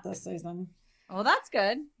done that this season. Well, that's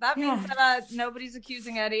good. That means that nobody's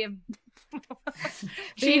accusing Eddie of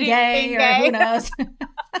cheating, gay, or who knows.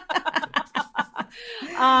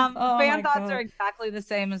 Fan thoughts are exactly the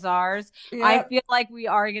same as ours. Yep. I feel like we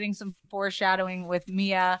are getting some foreshadowing with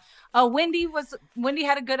Mia. Wendy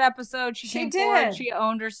had a good episode. She came forward. She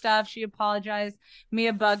owned her stuff. She apologized.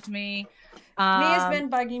 Mia bugged me. Mia's been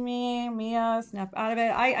bugging me. Mia, snap out of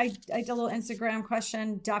it. I did a little Instagram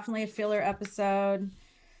question. Definitely a filler episode.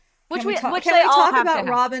 Can we talk about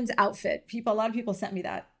Robin's outfit? A lot of people sent me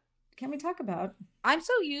that. Can we talk about? I'm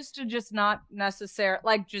so used to just not necessarily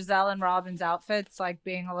like Giselle and Robin's outfits, like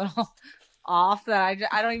being a little off that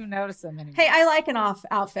I don't even notice them anymore. Hey, I like an off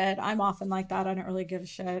outfit. I'm often like that. I don't really give a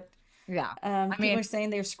shit. Yeah. People are saying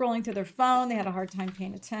they're scrolling through their phone. They had a hard time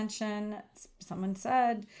paying attention. Someone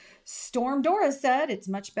said, Storm Dora said, it's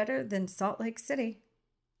much better than Salt Lake City.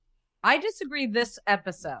 I disagree this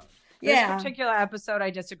episode. This particular episode, I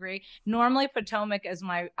disagree. Normally Potomac is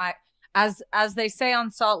as they say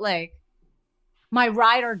on Salt Lake, my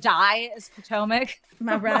ride or die is Potomac.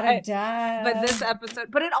 My ride or die. But this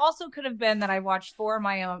episode, but it also could have been that I watched 4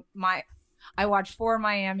 Miamis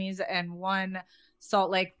and 1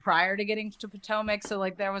 Salt Lake prior to getting to Potomac. So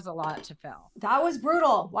like there was a lot to fill. That was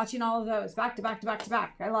brutal watching all of those back to back to back to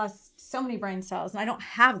back. I lost so many brain cells and I don't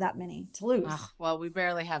have that many to lose. Well, we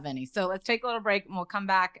barely have any. So let's take a little break and we'll come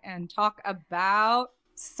back and talk about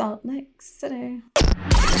Salt Lake City.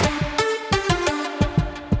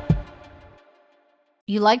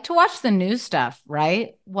 You like to watch the new stuff,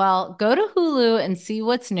 right? Well, go to Hulu and see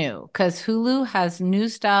what's new, because Hulu has new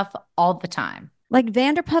stuff all the time. Like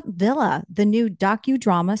Vanderpump Villa, the new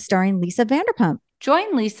docudrama starring Lisa Vanderpump.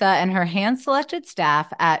 Join Lisa and her hand-selected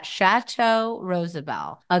staff at Chateau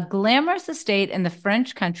Rosabelle, a glamorous estate in the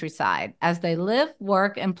French countryside, as they live,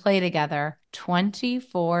 work, and play together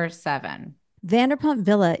 24/7. Vanderpump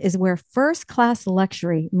Villa is where first-class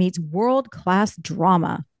luxury meets world-class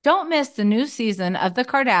drama. Don't miss the new season of The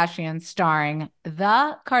Kardashians, starring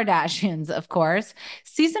The Kardashians, of course.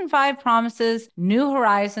 Season 5 promises new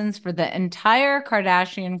horizons for the entire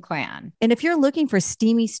Kardashian clan. And if you're looking for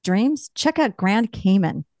steamy streams, check out Grand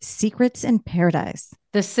Cayman, Secrets in Paradise.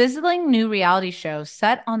 The sizzling new reality show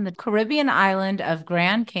set on the Caribbean island of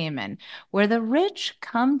Grand Cayman, where the rich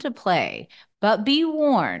come to play. But be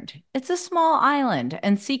warned, it's a small island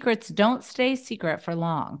and secrets don't stay secret for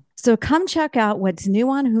long. So come check out what's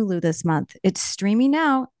new on Hulu this month. It's streaming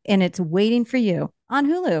now and it's waiting for you on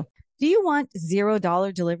Hulu. Do you want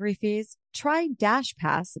 $0 delivery fees? Try Dash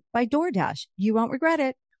Pass by DoorDash. You won't regret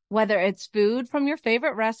it. Whether it's food from your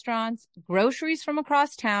favorite restaurants, groceries from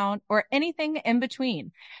across town, or anything in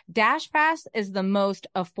between, DashPass is the most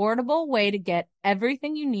affordable way to get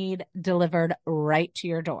everything you need delivered right to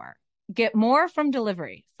your door. Get more from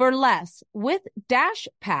delivery for less with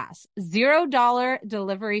DashPass. $0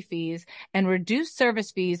 delivery fees and reduced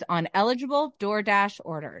service fees on eligible DoorDash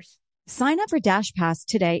orders. Sign up for Dash Pass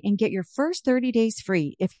today and get your first 30 days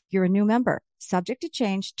free if you're a new member. Subject to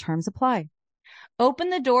change. Terms apply. Open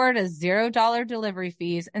the door to $0 delivery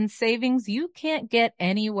fees and savings you can't get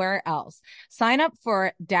anywhere else. Sign up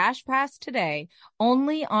for Dash Pass today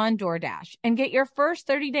only on DoorDash and get your first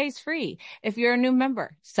 30 days free if you're a new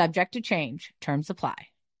member. Subject to change. Terms apply.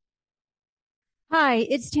 Hi,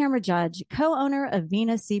 it's Tamra Judge, co-owner of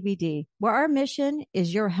Vena CBD, where our mission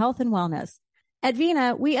is your health and wellness. At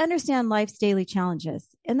Vena, we understand life's daily challenges,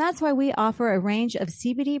 and that's why we offer a range of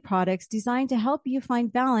CBD products designed to help you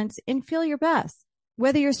find balance and feel your best.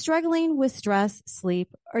 Whether you're struggling with stress, sleep,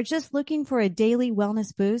 or just looking for a daily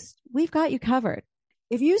wellness boost, we've got you covered.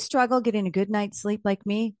 If you struggle getting a good night's sleep like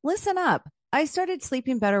me, listen up. I started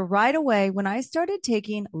sleeping better right away when I started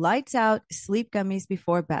taking Lights Out sleep gummies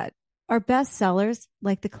before bed. Our best sellers,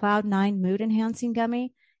 like the Cloud9 Mood Enhancing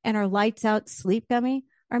Gummy and our Lights Out Sleep Gummy,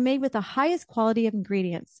 are made with the highest quality of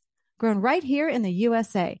ingredients, grown right here in the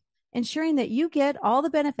USA, ensuring that you get all the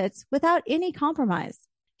benefits without any compromise.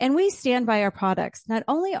 And we stand by our products. Not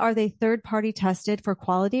only are they third-party tested for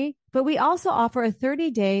quality, but we also offer a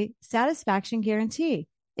 30-day satisfaction guarantee.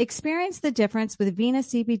 Experience the difference with Vena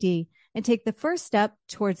CBD and take the first step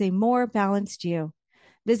towards a more balanced you.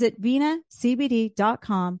 Visit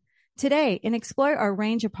venacbd.com today and explore our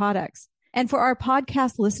range of products. And for our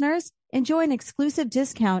podcast listeners, enjoy an exclusive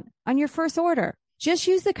discount on your first order. Just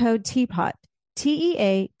use the code TEAPOD,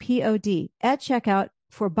 TEAPOD, at checkout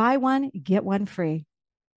for buy one, get one free.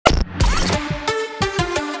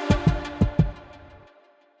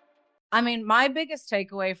 I mean, my biggest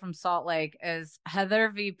takeaway from Salt Lake is Heather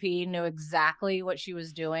VP knew exactly what she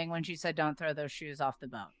was doing when she said, don't throw those shoes off the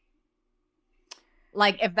boat.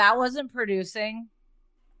 Like, if that wasn't producing,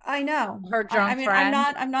 I know her drunk friend.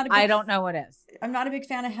 I'm not. I don't know what is. I'm not a big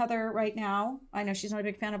fan of Heather right now. I know she's not a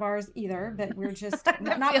big fan of ours either, but we're just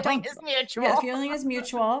feeling is mutual. Yeah, feeling is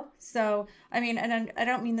mutual. So I mean, and I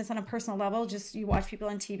don't mean this on a personal level. Just you watch people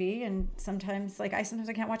on TV, and sometimes I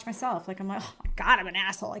can't watch myself. Like I'm like, oh my God, I'm an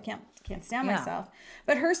asshole. I can't stand myself.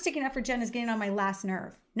 But her sticking up for Jen is getting on my last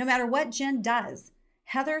nerve. No matter what Jen does,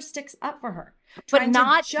 Heather sticks up for her. But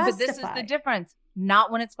this is the difference.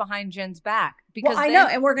 Not when it's behind Jen's back. Because I know,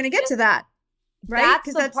 and we're going to get to that. Right?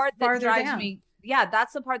 That's the part that drives me. Yeah,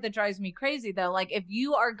 that's the part that drives me crazy, though. Like, if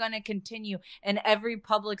you are going to continue in every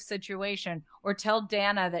public situation or tell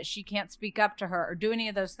Dana that she can't speak up to her or do any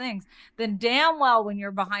of those things, then damn well when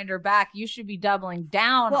you're behind her back, you should be doubling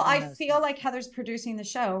down. Well, I feel like Heather's producing the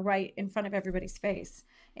show right in front of everybody's face.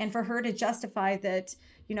 And for her to justify that,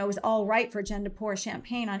 it was all right for Jen to pour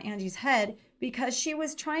champagne on Angie's head because she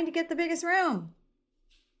was trying to get the biggest room.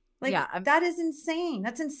 That is insane.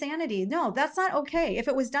 That's insanity. No, that's not okay. If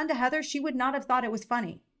it was done to Heather, she would not have thought it was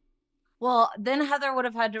funny. Well, then Heather would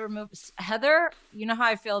have had to remove Heather. You know how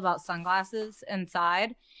I feel about sunglasses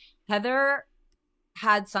inside. Heather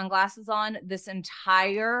had sunglasses on this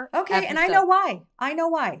entire episode. And I know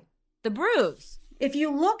why. The bruise. If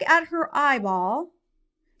you look at her eyeball,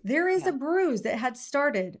 there is a bruise that had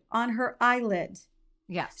started on her eyelid.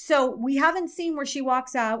 Yes. So we haven't seen where she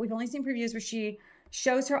walks out. We've only seen previews where she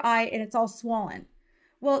shows her eye and it's all swollen.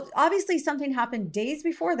 Well, obviously something happened days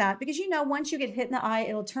before that because once you get hit in the eye,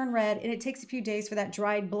 it'll turn red and it takes a few days for that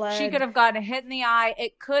dried blood. She could have gotten hit in the eye.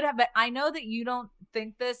 It could have, but I know that you don't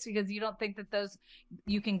think this because you don't think that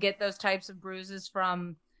you can get those types of bruises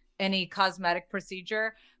from any cosmetic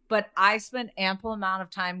procedure. But I spent ample amount of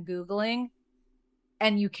time Googling,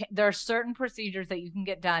 and there are certain procedures that you can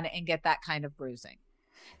get done and get that kind of bruising.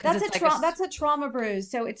 That's a trauma bruise,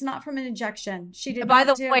 so it's not from an injection. She did. By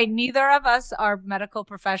the way, neither of us are medical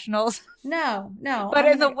professionals. No. But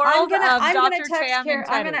in the world of Dr. Tam and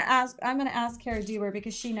Teddy, I'm gonna ask Kara Dewar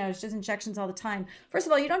because she knows. She does injections all the time. First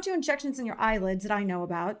of all, you don't do injections in your eyelids that I know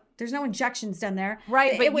about. There's no injections done there.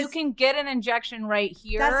 Right, but you can get an injection right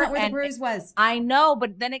here. That's not where the bruise was. I know,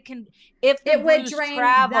 but then it can, if the it would bruise drain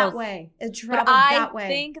travels that way. It traveled that way. I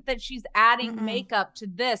think that she's adding makeup to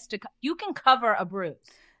this. You can cover a bruise.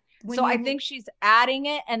 I think she's adding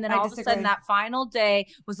it, and then all of a sudden that final day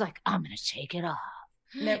was like, I'm going to take it off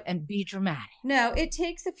and be dramatic. No, it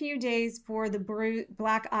takes a few days for the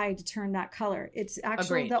black eye to turn that color. It's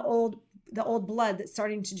actually the old blood that's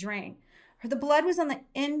starting to drain. The blood was on the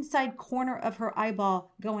inside corner of her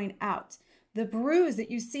eyeball going out. The bruise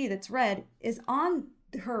that you see that's red is on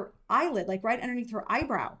her eyelid, like right underneath her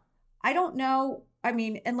eyebrow. I don't know. I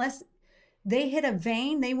mean, unless they hit a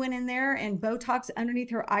vein, they went in there and Botox underneath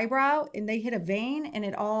her eyebrow and they hit a vein and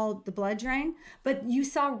the blood drained. But you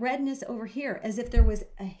saw redness over here as if there was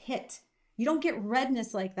a hit. You don't get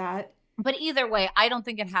redness like that. But either way, I don't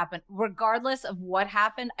think it happened. Regardless of what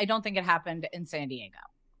happened, I don't think it happened in San Diego.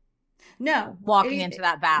 No. Walking into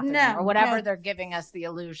that bathroom or whatever they're giving us the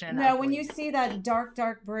illusion. No, when you see that dark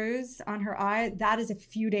bruise on her eye, that is a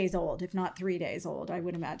few days old, if not 3 days old, I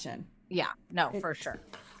would imagine. Yeah, no, for sure.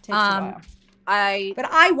 Takes a while. But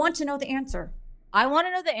I want to know the answer. I want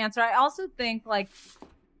to know the answer. I also think like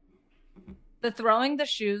the throwing the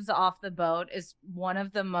shoes off the boat is one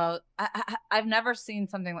of the most. I've never seen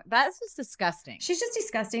something like that. It's just disgusting. She's just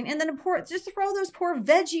disgusting. And then just throw those poor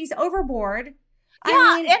veggies overboard. Yeah,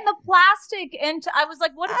 I mean, and the plastic into. I was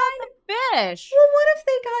like, what about the fish? Well, what if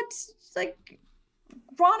they got like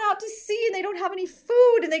drawn out to sea and they don't have any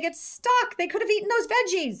food and they get stuck? They could have eaten those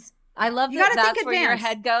veggies. I love that. That's where your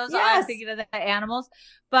head goes. Yes. I'm thinking of the animals,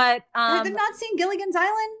 but have they not seen Gilligan's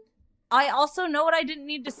Island? I also know what I didn't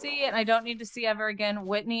need to see, and I don't need to see ever again.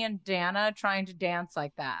 Whitney and Dana trying to dance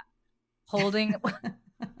like that, holding. And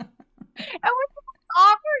with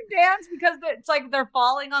awkward dance because it's like they're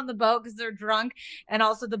falling on the boat because they're drunk, and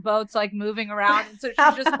also the boat's like moving around, and so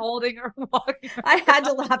she's just holding her walking around. I had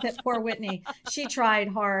to laugh at poor Whitney. She tried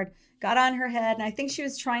hard, got on her head, and I think she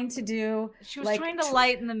was trying to trying to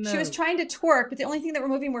lighten the mood. She was trying to twerk, but the only thing that were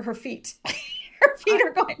moving were her feet. Her feet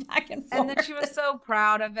are going back and forth. And then she was so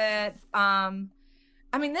proud of it. I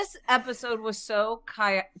mean, this episode was so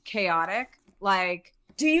chaotic. Like,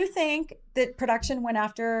 do you think that production went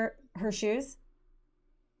after her shoes?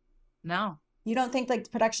 No. You don't think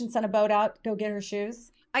like production sent a boat out, go get her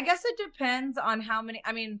shoes? I guess it depends on how many.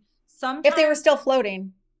 I mean, sometimes. If they were still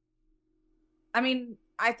floating. I mean,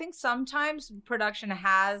 I think sometimes production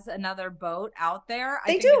has another boat out there.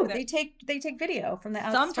 They do. They take video from the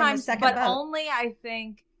outside. Sometimes, from the but boat. Only I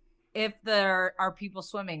think if there are people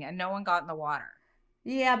swimming and no one got in the water.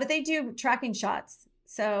 Yeah, but they do tracking shots.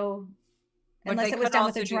 So unless it was done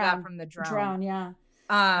with a drone. That from the drone. Yeah.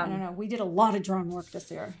 I don't know. We did a lot of drone work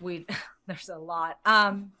this year. There's a lot.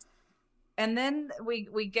 And then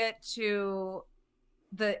we get to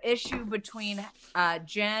the issue between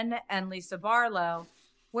Jen and Lisa Barlow,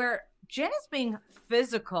 where Jen is being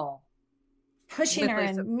physical, pushing her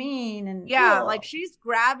and mean, and like she's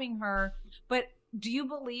grabbing her. But do you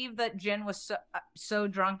believe that Jen was so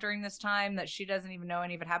drunk during this time that she doesn't even know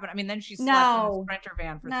any of it happened? I mean, then she slept in the Sprinter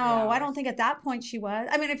van for 3 hours. No, I don't think at that point she was.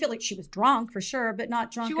 I mean, I feel like she was drunk for sure, but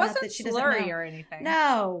not drunk enough that she doesn't know. She wasn't slurry or anything.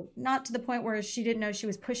 No, not to the point where she didn't know she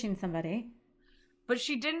was pushing somebody. But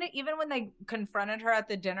she didn't, even when they confronted her at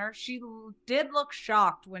the dinner, she did look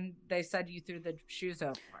shocked when they said you threw the shoes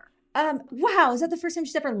over. Wow, is that the first time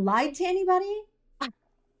she's ever lied to anybody?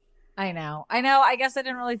 I know. I guess I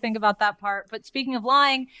didn't really think about that part. But speaking of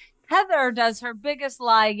lying, Heather does her biggest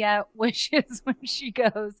lie yet, which is when she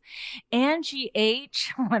goes, Angie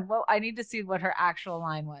H. Well, I need to see what her actual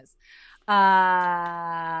line was.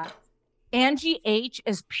 Angie H.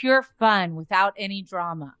 is pure fun without any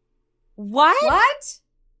drama. What?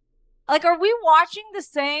 Like, are we watching the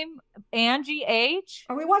same Angie H?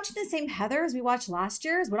 Are we watching the same Heather as we watched last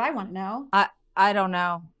year? Is what I want to know. I don't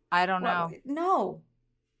know.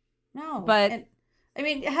 No. But I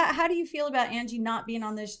mean, how do you feel about Angie not being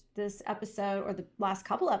on this episode or the last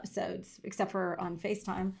couple episodes, except for on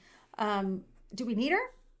FaceTime? Do we need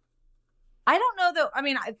her? I don't know though. I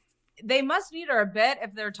mean, they must need her a bit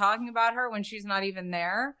if they're talking about her when she's not even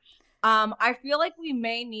there. I feel like we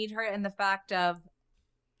may need her in the fact of,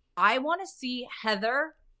 I want to see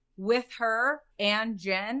Heather with her and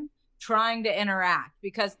Jen trying to interact,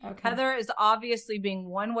 because Heather is obviously being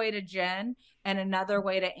one way to Jen and another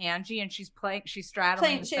way to Angie, and she's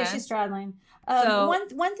straddling. She's straddling.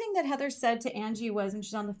 One thing that Heather said to Angie was, when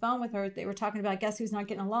she's on the phone with her, they were talking about guess who's not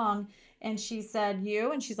getting along, and she said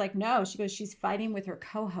you, and she's like no. She goes, she's fighting with her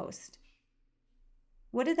co-host.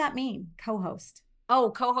 What did that mean, co-host? Oh,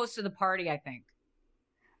 co-host of the party, I think.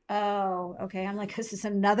 Oh, okay. I'm like, is this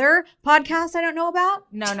another podcast I don't know about?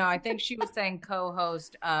 No. I think she was saying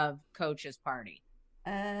co-host of Coach's party.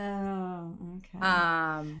 Oh, okay.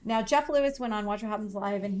 Now, Jeff Lewis went on Watch What Happens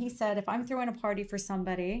Live, and he said, if I'm throwing a party for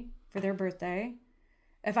somebody for their birthday,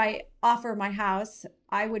 if I offer my house,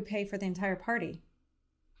 I would pay for the entire party.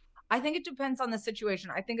 I think it depends on the situation.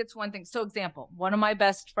 I think it's one thing. So, example, one of my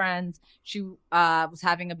best friends, she was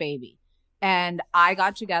having a baby. And I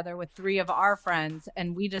got together with 3 of our friends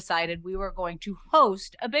and we decided we were going to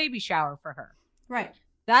host a baby shower for her. Right.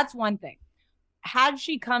 That's one thing. Had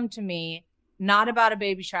she come to me, not about a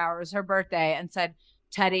baby shower, it was her birthday, and said,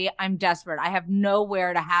 Teddy, I'm desperate. I have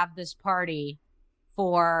nowhere to have this party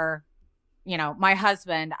for, you know, my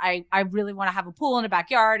husband. I really want to have a pool in the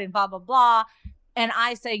backyard and blah, blah, blah. And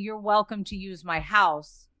I say, you're welcome to use my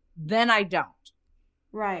house. Then I don't.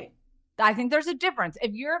 Right. I think there's a difference.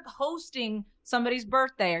 If you're hosting somebody's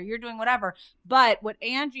birthday or you're doing whatever, but what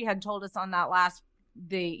Angie had told us on that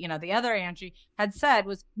the other Angie had said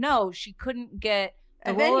was, no, she couldn't get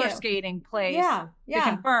the roller skating place to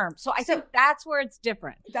confirm. So I think that's where it's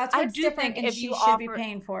different. That's where it's different, and if you should be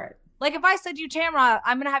paying for it. Like if I said to you, Tamara,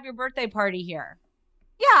 I'm going to have your birthday party here.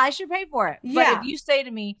 Yeah, I should pay for it. Yeah. But if you say to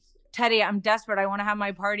me, Teddy, I'm desperate. I want to have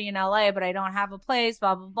my party in LA, but I don't have a place,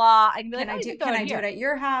 blah, blah, blah. I can be like, can I do it at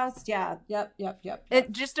your house? Yeah. Yep.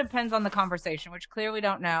 It just depends on the conversation, which clearly we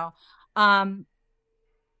don't know.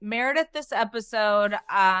 Meredith, this episode,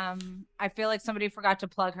 I feel like somebody forgot to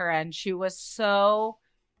plug her in. She was so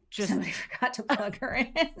somebody forgot to plug her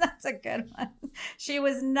in. That's a good one. She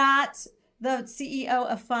was not the CEO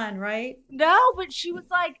of fun, right? No, but she was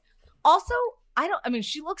like, also,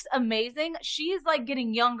 she looks amazing. She is like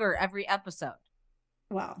getting younger every episode.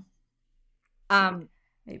 Wow.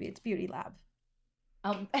 Maybe it's Beauty Lab.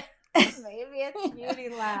 Maybe it's Beauty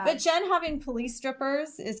Lab. But Jen having police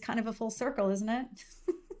strippers is kind of a full circle, isn't it?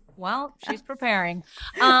 Well, she's preparing.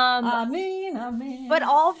 I mean. But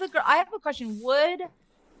all of the girls, I have a question. Would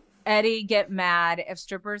Eddie get mad if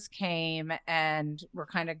strippers came and were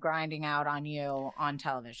kind of grinding out on you on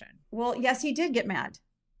television? Well, yes, he did get mad.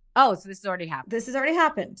 Oh, so this has already happened. This has already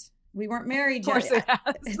happened. We weren't married yet. Of course it has.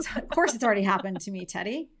 Of course it's already happened to me,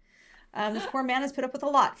 Teddy. This poor man has put up with a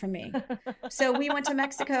lot from me. So we went to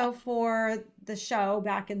Mexico for the show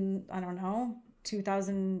back in,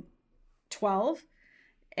 2012.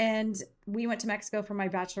 And we went to Mexico for my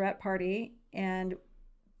bachelorette party, and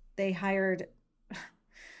they hired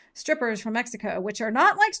strippers from Mexico, which are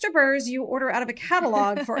not like strippers you order out of a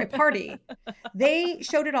catalog for a party. They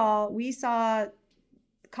showed it all. We saw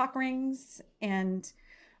cock rings, and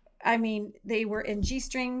they were in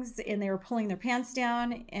G-strings, and they were pulling their pants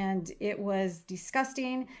down, and it was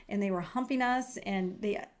disgusting, and they were humping us, and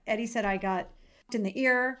Eddie said I got in the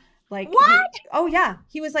ear. Like, what?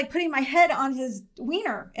 He was like putting my head on his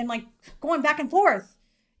wiener and like going back and forth.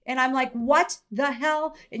 And I'm like, what the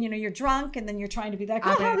hell? And you're drunk, and then you're trying to be like,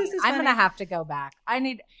 this is funny. I'm going to have to go back.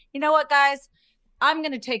 You know what, guys? I'm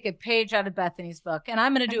going to take a page out of Bethany's book, and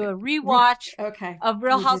I'm going to do a rewatch of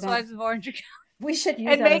Real Housewives of Orange County. We should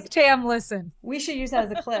use and make Tam listen. We should use that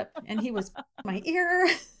as a clip. And he was my ear.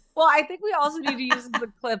 Well, I think we also need to use the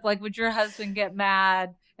clip. Like, would your husband get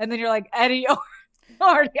mad? And then you're like, Eddie,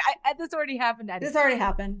 this already happened. Eddie. This already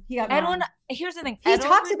happened. He got Edwin. mad. Here's the thing. He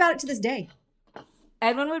talks about it to this day.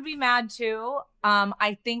 Edwin would be mad too.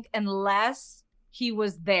 I think unless he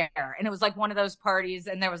was there, and it was like one of those parties,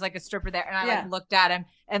 and there was like a stripper there, and I looked at him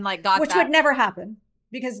and like got which would never happen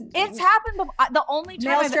because it's happened. But the only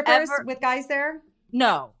time male strippers with guys there.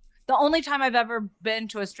 No, the only time I've ever been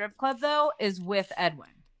to a strip club though is with Edwin.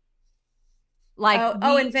 Like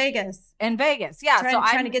in Vegas. In Vegas, yeah.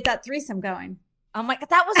 Trying to get that threesome going. I'm like,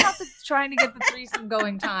 that was not trying to get the threesome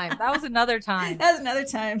going time. That was another time. That was another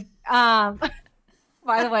time.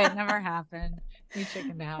 By the way, it never happened. We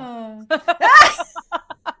chickened out.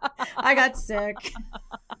 I got sick.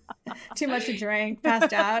 Too much to drink.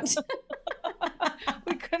 Passed out.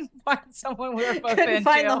 We couldn't find someone we were both couldn't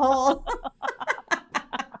find the hole.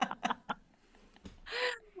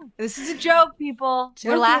 This is a joke, people.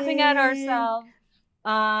 Joking. We're laughing at ourselves.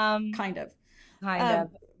 Kind of.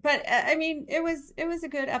 But it was a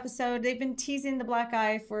good episode. They've been teasing the black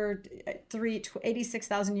eye for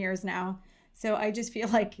 86,000 years now. So I just feel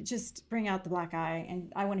like just bring out the black eye,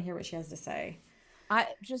 and I want to hear what she has to say.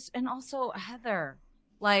 And also Heather,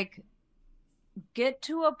 like, get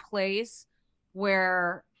to a place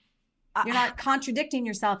where you're not contradicting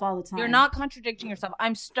yourself all the time. You're not contradicting yourself.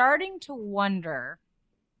 I'm starting to wonder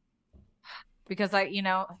because my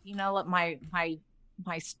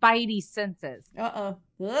spidey senses.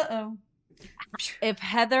 If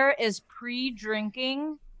Heather is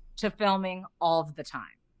pre-drinking to filming all of the time.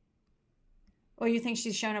 Well, you think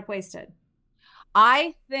she's shown up wasted?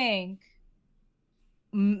 I think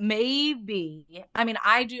maybe.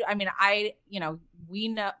 I do. We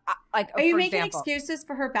know. Are you making excuses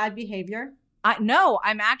for her bad behavior? No,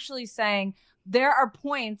 I'm actually saying there are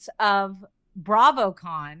points of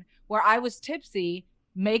BravoCon where I was tipsy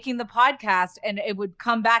making the podcast, and it would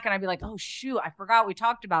come back and I'd be like, oh shoot, I forgot we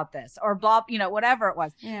talked about this, or blah, whatever it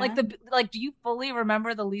was. Yeah. Do you fully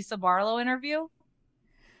remember the Lisa Barlow interview?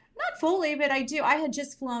 Not fully, but I do. I had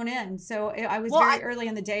just flown in, so I was very early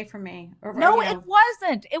in the day for me. It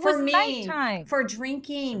wasn't. It was nighttime. For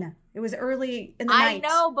drinking. It was early in the night. I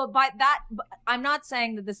know, but I'm not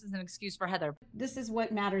saying that this is an excuse for Heather. This is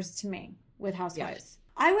what matters to me with housewives. Yes.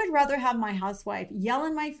 I would rather have my housewife yell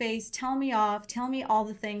in my face, tell me off, tell me all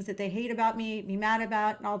the things that they hate about me, be mad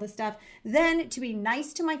about, and all this stuff, than to be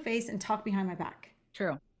nice to my face and talk behind my back.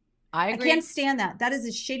 True. I agree. I can't stand that. That is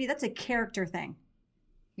that's a character thing.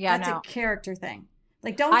 Yeah, that's a character thing.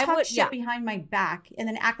 Like, don't talk shit behind my back and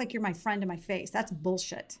then act like you're my friend in my face. That's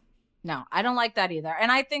bullshit. No, I don't like that either.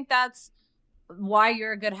 And I think that's why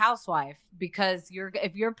you're a good housewife, because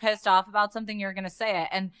if you're pissed off about something, you're going to say it.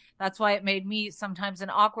 And that's why it made me sometimes an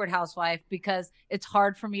awkward housewife, because it's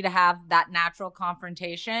hard for me to have that natural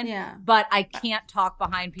confrontation. Yeah. But I can't talk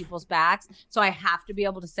behind people's backs. So I have to be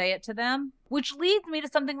able to say it to them, which leads me to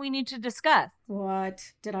something we need to discuss. What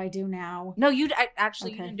did I do now? No, you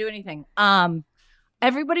didn't do anything.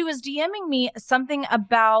 Everybody was DMing me something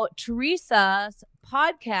about Teresa's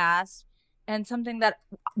podcast and something that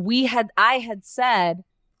I had said,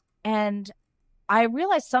 and I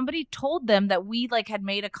realized somebody told them that we had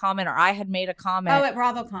made a comment, or I had made a comment. Oh, at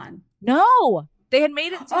BravoCon. No, they had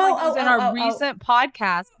made it seem like it was in our recent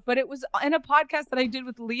podcast, but it was in a podcast that I did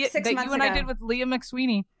with Leah, I did with Leah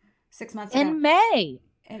McSweeney 6 months ago. in May.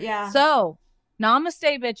 Yeah. So,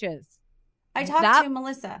 namaste, bitches. I talked to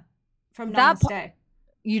Melissa from Namaste.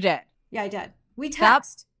 You did? Yeah, I did. We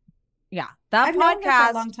text. That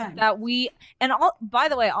podcast by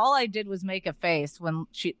the way, all I did was make a face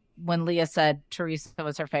when Leah said Teresa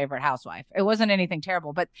was her favorite housewife. It wasn't anything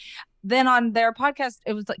terrible, but then on their podcast,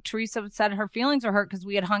 it was like Teresa said her feelings were hurt because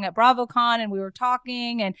we had hung at BravoCon and we were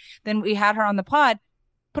talking, and then we had her on the pod.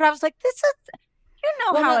 But I was like,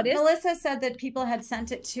 how it is. Melissa said that people had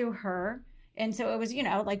sent it to her. And so it was,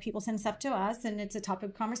 people send stuff to us and it's a topic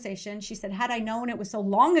of conversation. She said, had I known it was so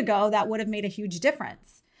long ago, that would have made a huge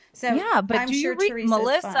difference. So yeah, but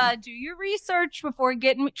Melissa, do your research before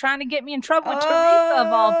trying to get me in trouble with Teresa of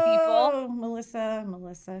all people.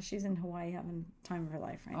 Melissa, she's in Hawaii having time of her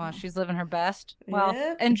life right now. She's living her best. Well,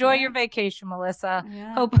 enjoy your vacation, Melissa.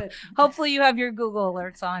 Yeah, hopefully you have your Google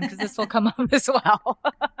alerts on, because this will come up as well.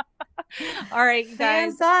 All right, you guys.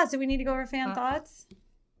 Fan thoughts. Do we need to go over fan thoughts?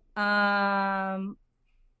 Why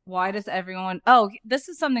does everyone this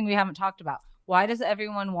is something we haven't talked about. Why does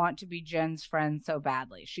everyone want to be Jen's friend so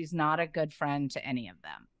badly? She's not a good friend to any of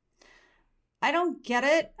them. I don't get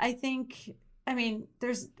it.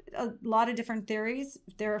 There's a lot of different theories.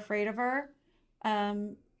 They're afraid of her.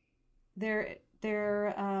 I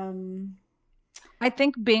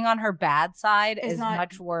think being on her bad side is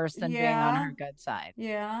much worse than being on her good side.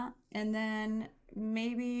 Yeah. And then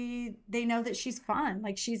maybe they know that she's fun.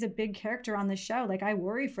 Like, she's a big character on the show. Like, I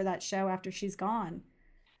worry for that show after she's gone.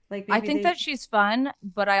 Like, I think that she's fun,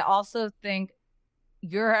 but I also think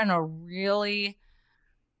you're in a really,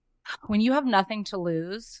 when you have nothing to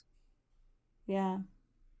lose. Yeah.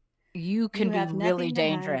 You can be really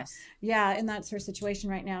dangerous. Yeah. And that's her situation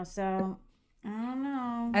right now. So I don't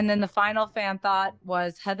know. And then the final fan thought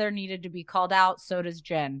was Heather needed to be called out. So does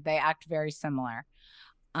Jen. They act very similar.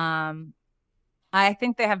 I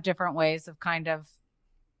think they have different ways of kind of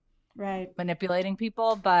manipulating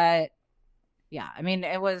people, but yeah, I'm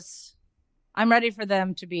ready for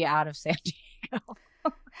them to be out of San Diego.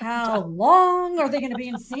 How long are they going to be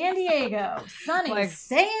in San Diego? Sunny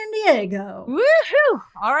San Diego. Woohoo!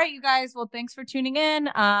 All right, you guys. Well, thanks for tuning in.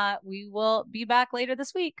 We will be back later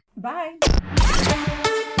this week. Bye.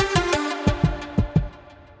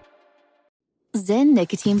 Zyn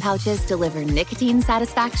nicotine pouches deliver nicotine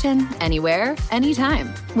satisfaction anywhere, anytime,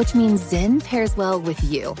 which means Zyn pairs well with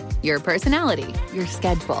you, your personality, your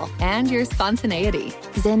schedule, and your spontaneity.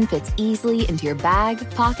 Zyn fits easily into your bag,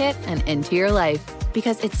 pocket, and into your life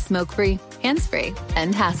because it's smoke-free, hands-free,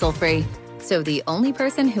 and hassle-free. So the only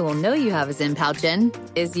person who will know you have a Zyn pouch in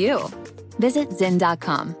is you. Visit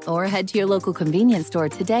Zyn.com or head to your local convenience store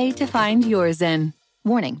today to find your Zyn.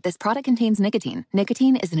 Warning, this product contains nicotine.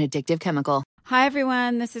 Nicotine is an addictive chemical. Hi,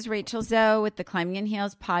 everyone. This is Rachel Zoe with the Climbing in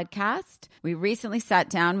Heels podcast. We recently sat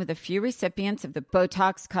down with a few recipients of the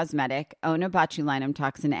Botox Cosmetic, Onabotulinum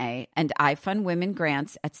Toxin A, and iFund Women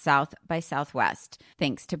grants at South by Southwest,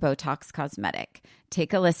 thanks to Botox Cosmetic.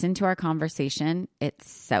 Take a listen to our conversation. It's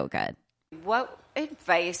so good. What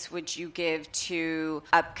advice would you give to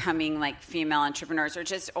upcoming like female entrepreneurs or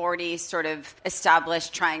just already sort of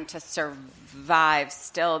established trying to survive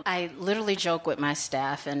still? I literally joke with my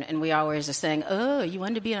staff and we always are saying, oh, you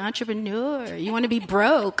want to be an entrepreneur? You want to be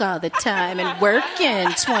broke all the time and working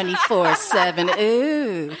 24/7.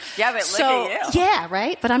 Ooh. Yeah, but look at you. Yeah,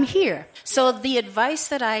 right? But I'm here. So the advice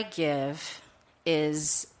that I give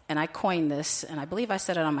is, and I coined this, and I believe I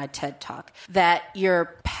said it on my TED Talk, that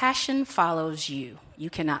your passion follows you. You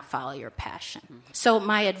cannot follow your passion. So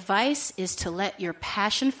my advice is to let your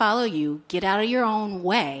passion follow you, get out of your own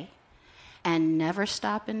way, and never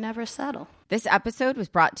stop and never settle. This episode was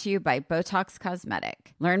brought to you by Botox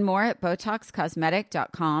Cosmetic. Learn more at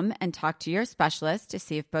BotoxCosmetic.com and talk to your specialist to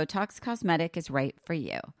see if Botox Cosmetic is right for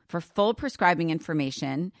you. For full prescribing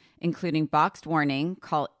information, including boxed warning,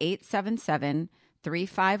 call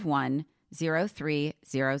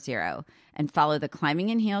 877-351-0300 and follow the Climbing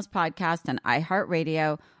in Heels podcast on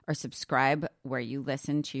iHeartRadio or subscribe where you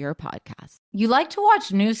listen to your podcast. You like to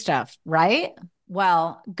watch new stuff, right?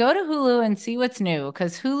 Well, go to Hulu and see what's new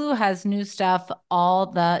because Hulu has new stuff all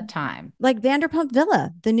the time. Like Vanderpump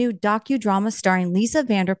Villa, the new docudrama starring Lisa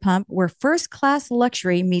Vanderpump, where first-class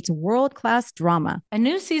luxury meets world-class drama. A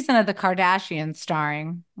new season of The Kardashians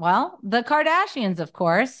starring, well, the Kardashians, of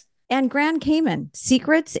course. And Grand Cayman,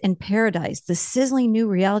 Secrets in Paradise, the sizzling new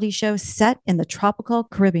reality show set in the tropical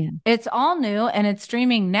Caribbean. It's all new and it's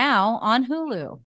streaming now on Hulu.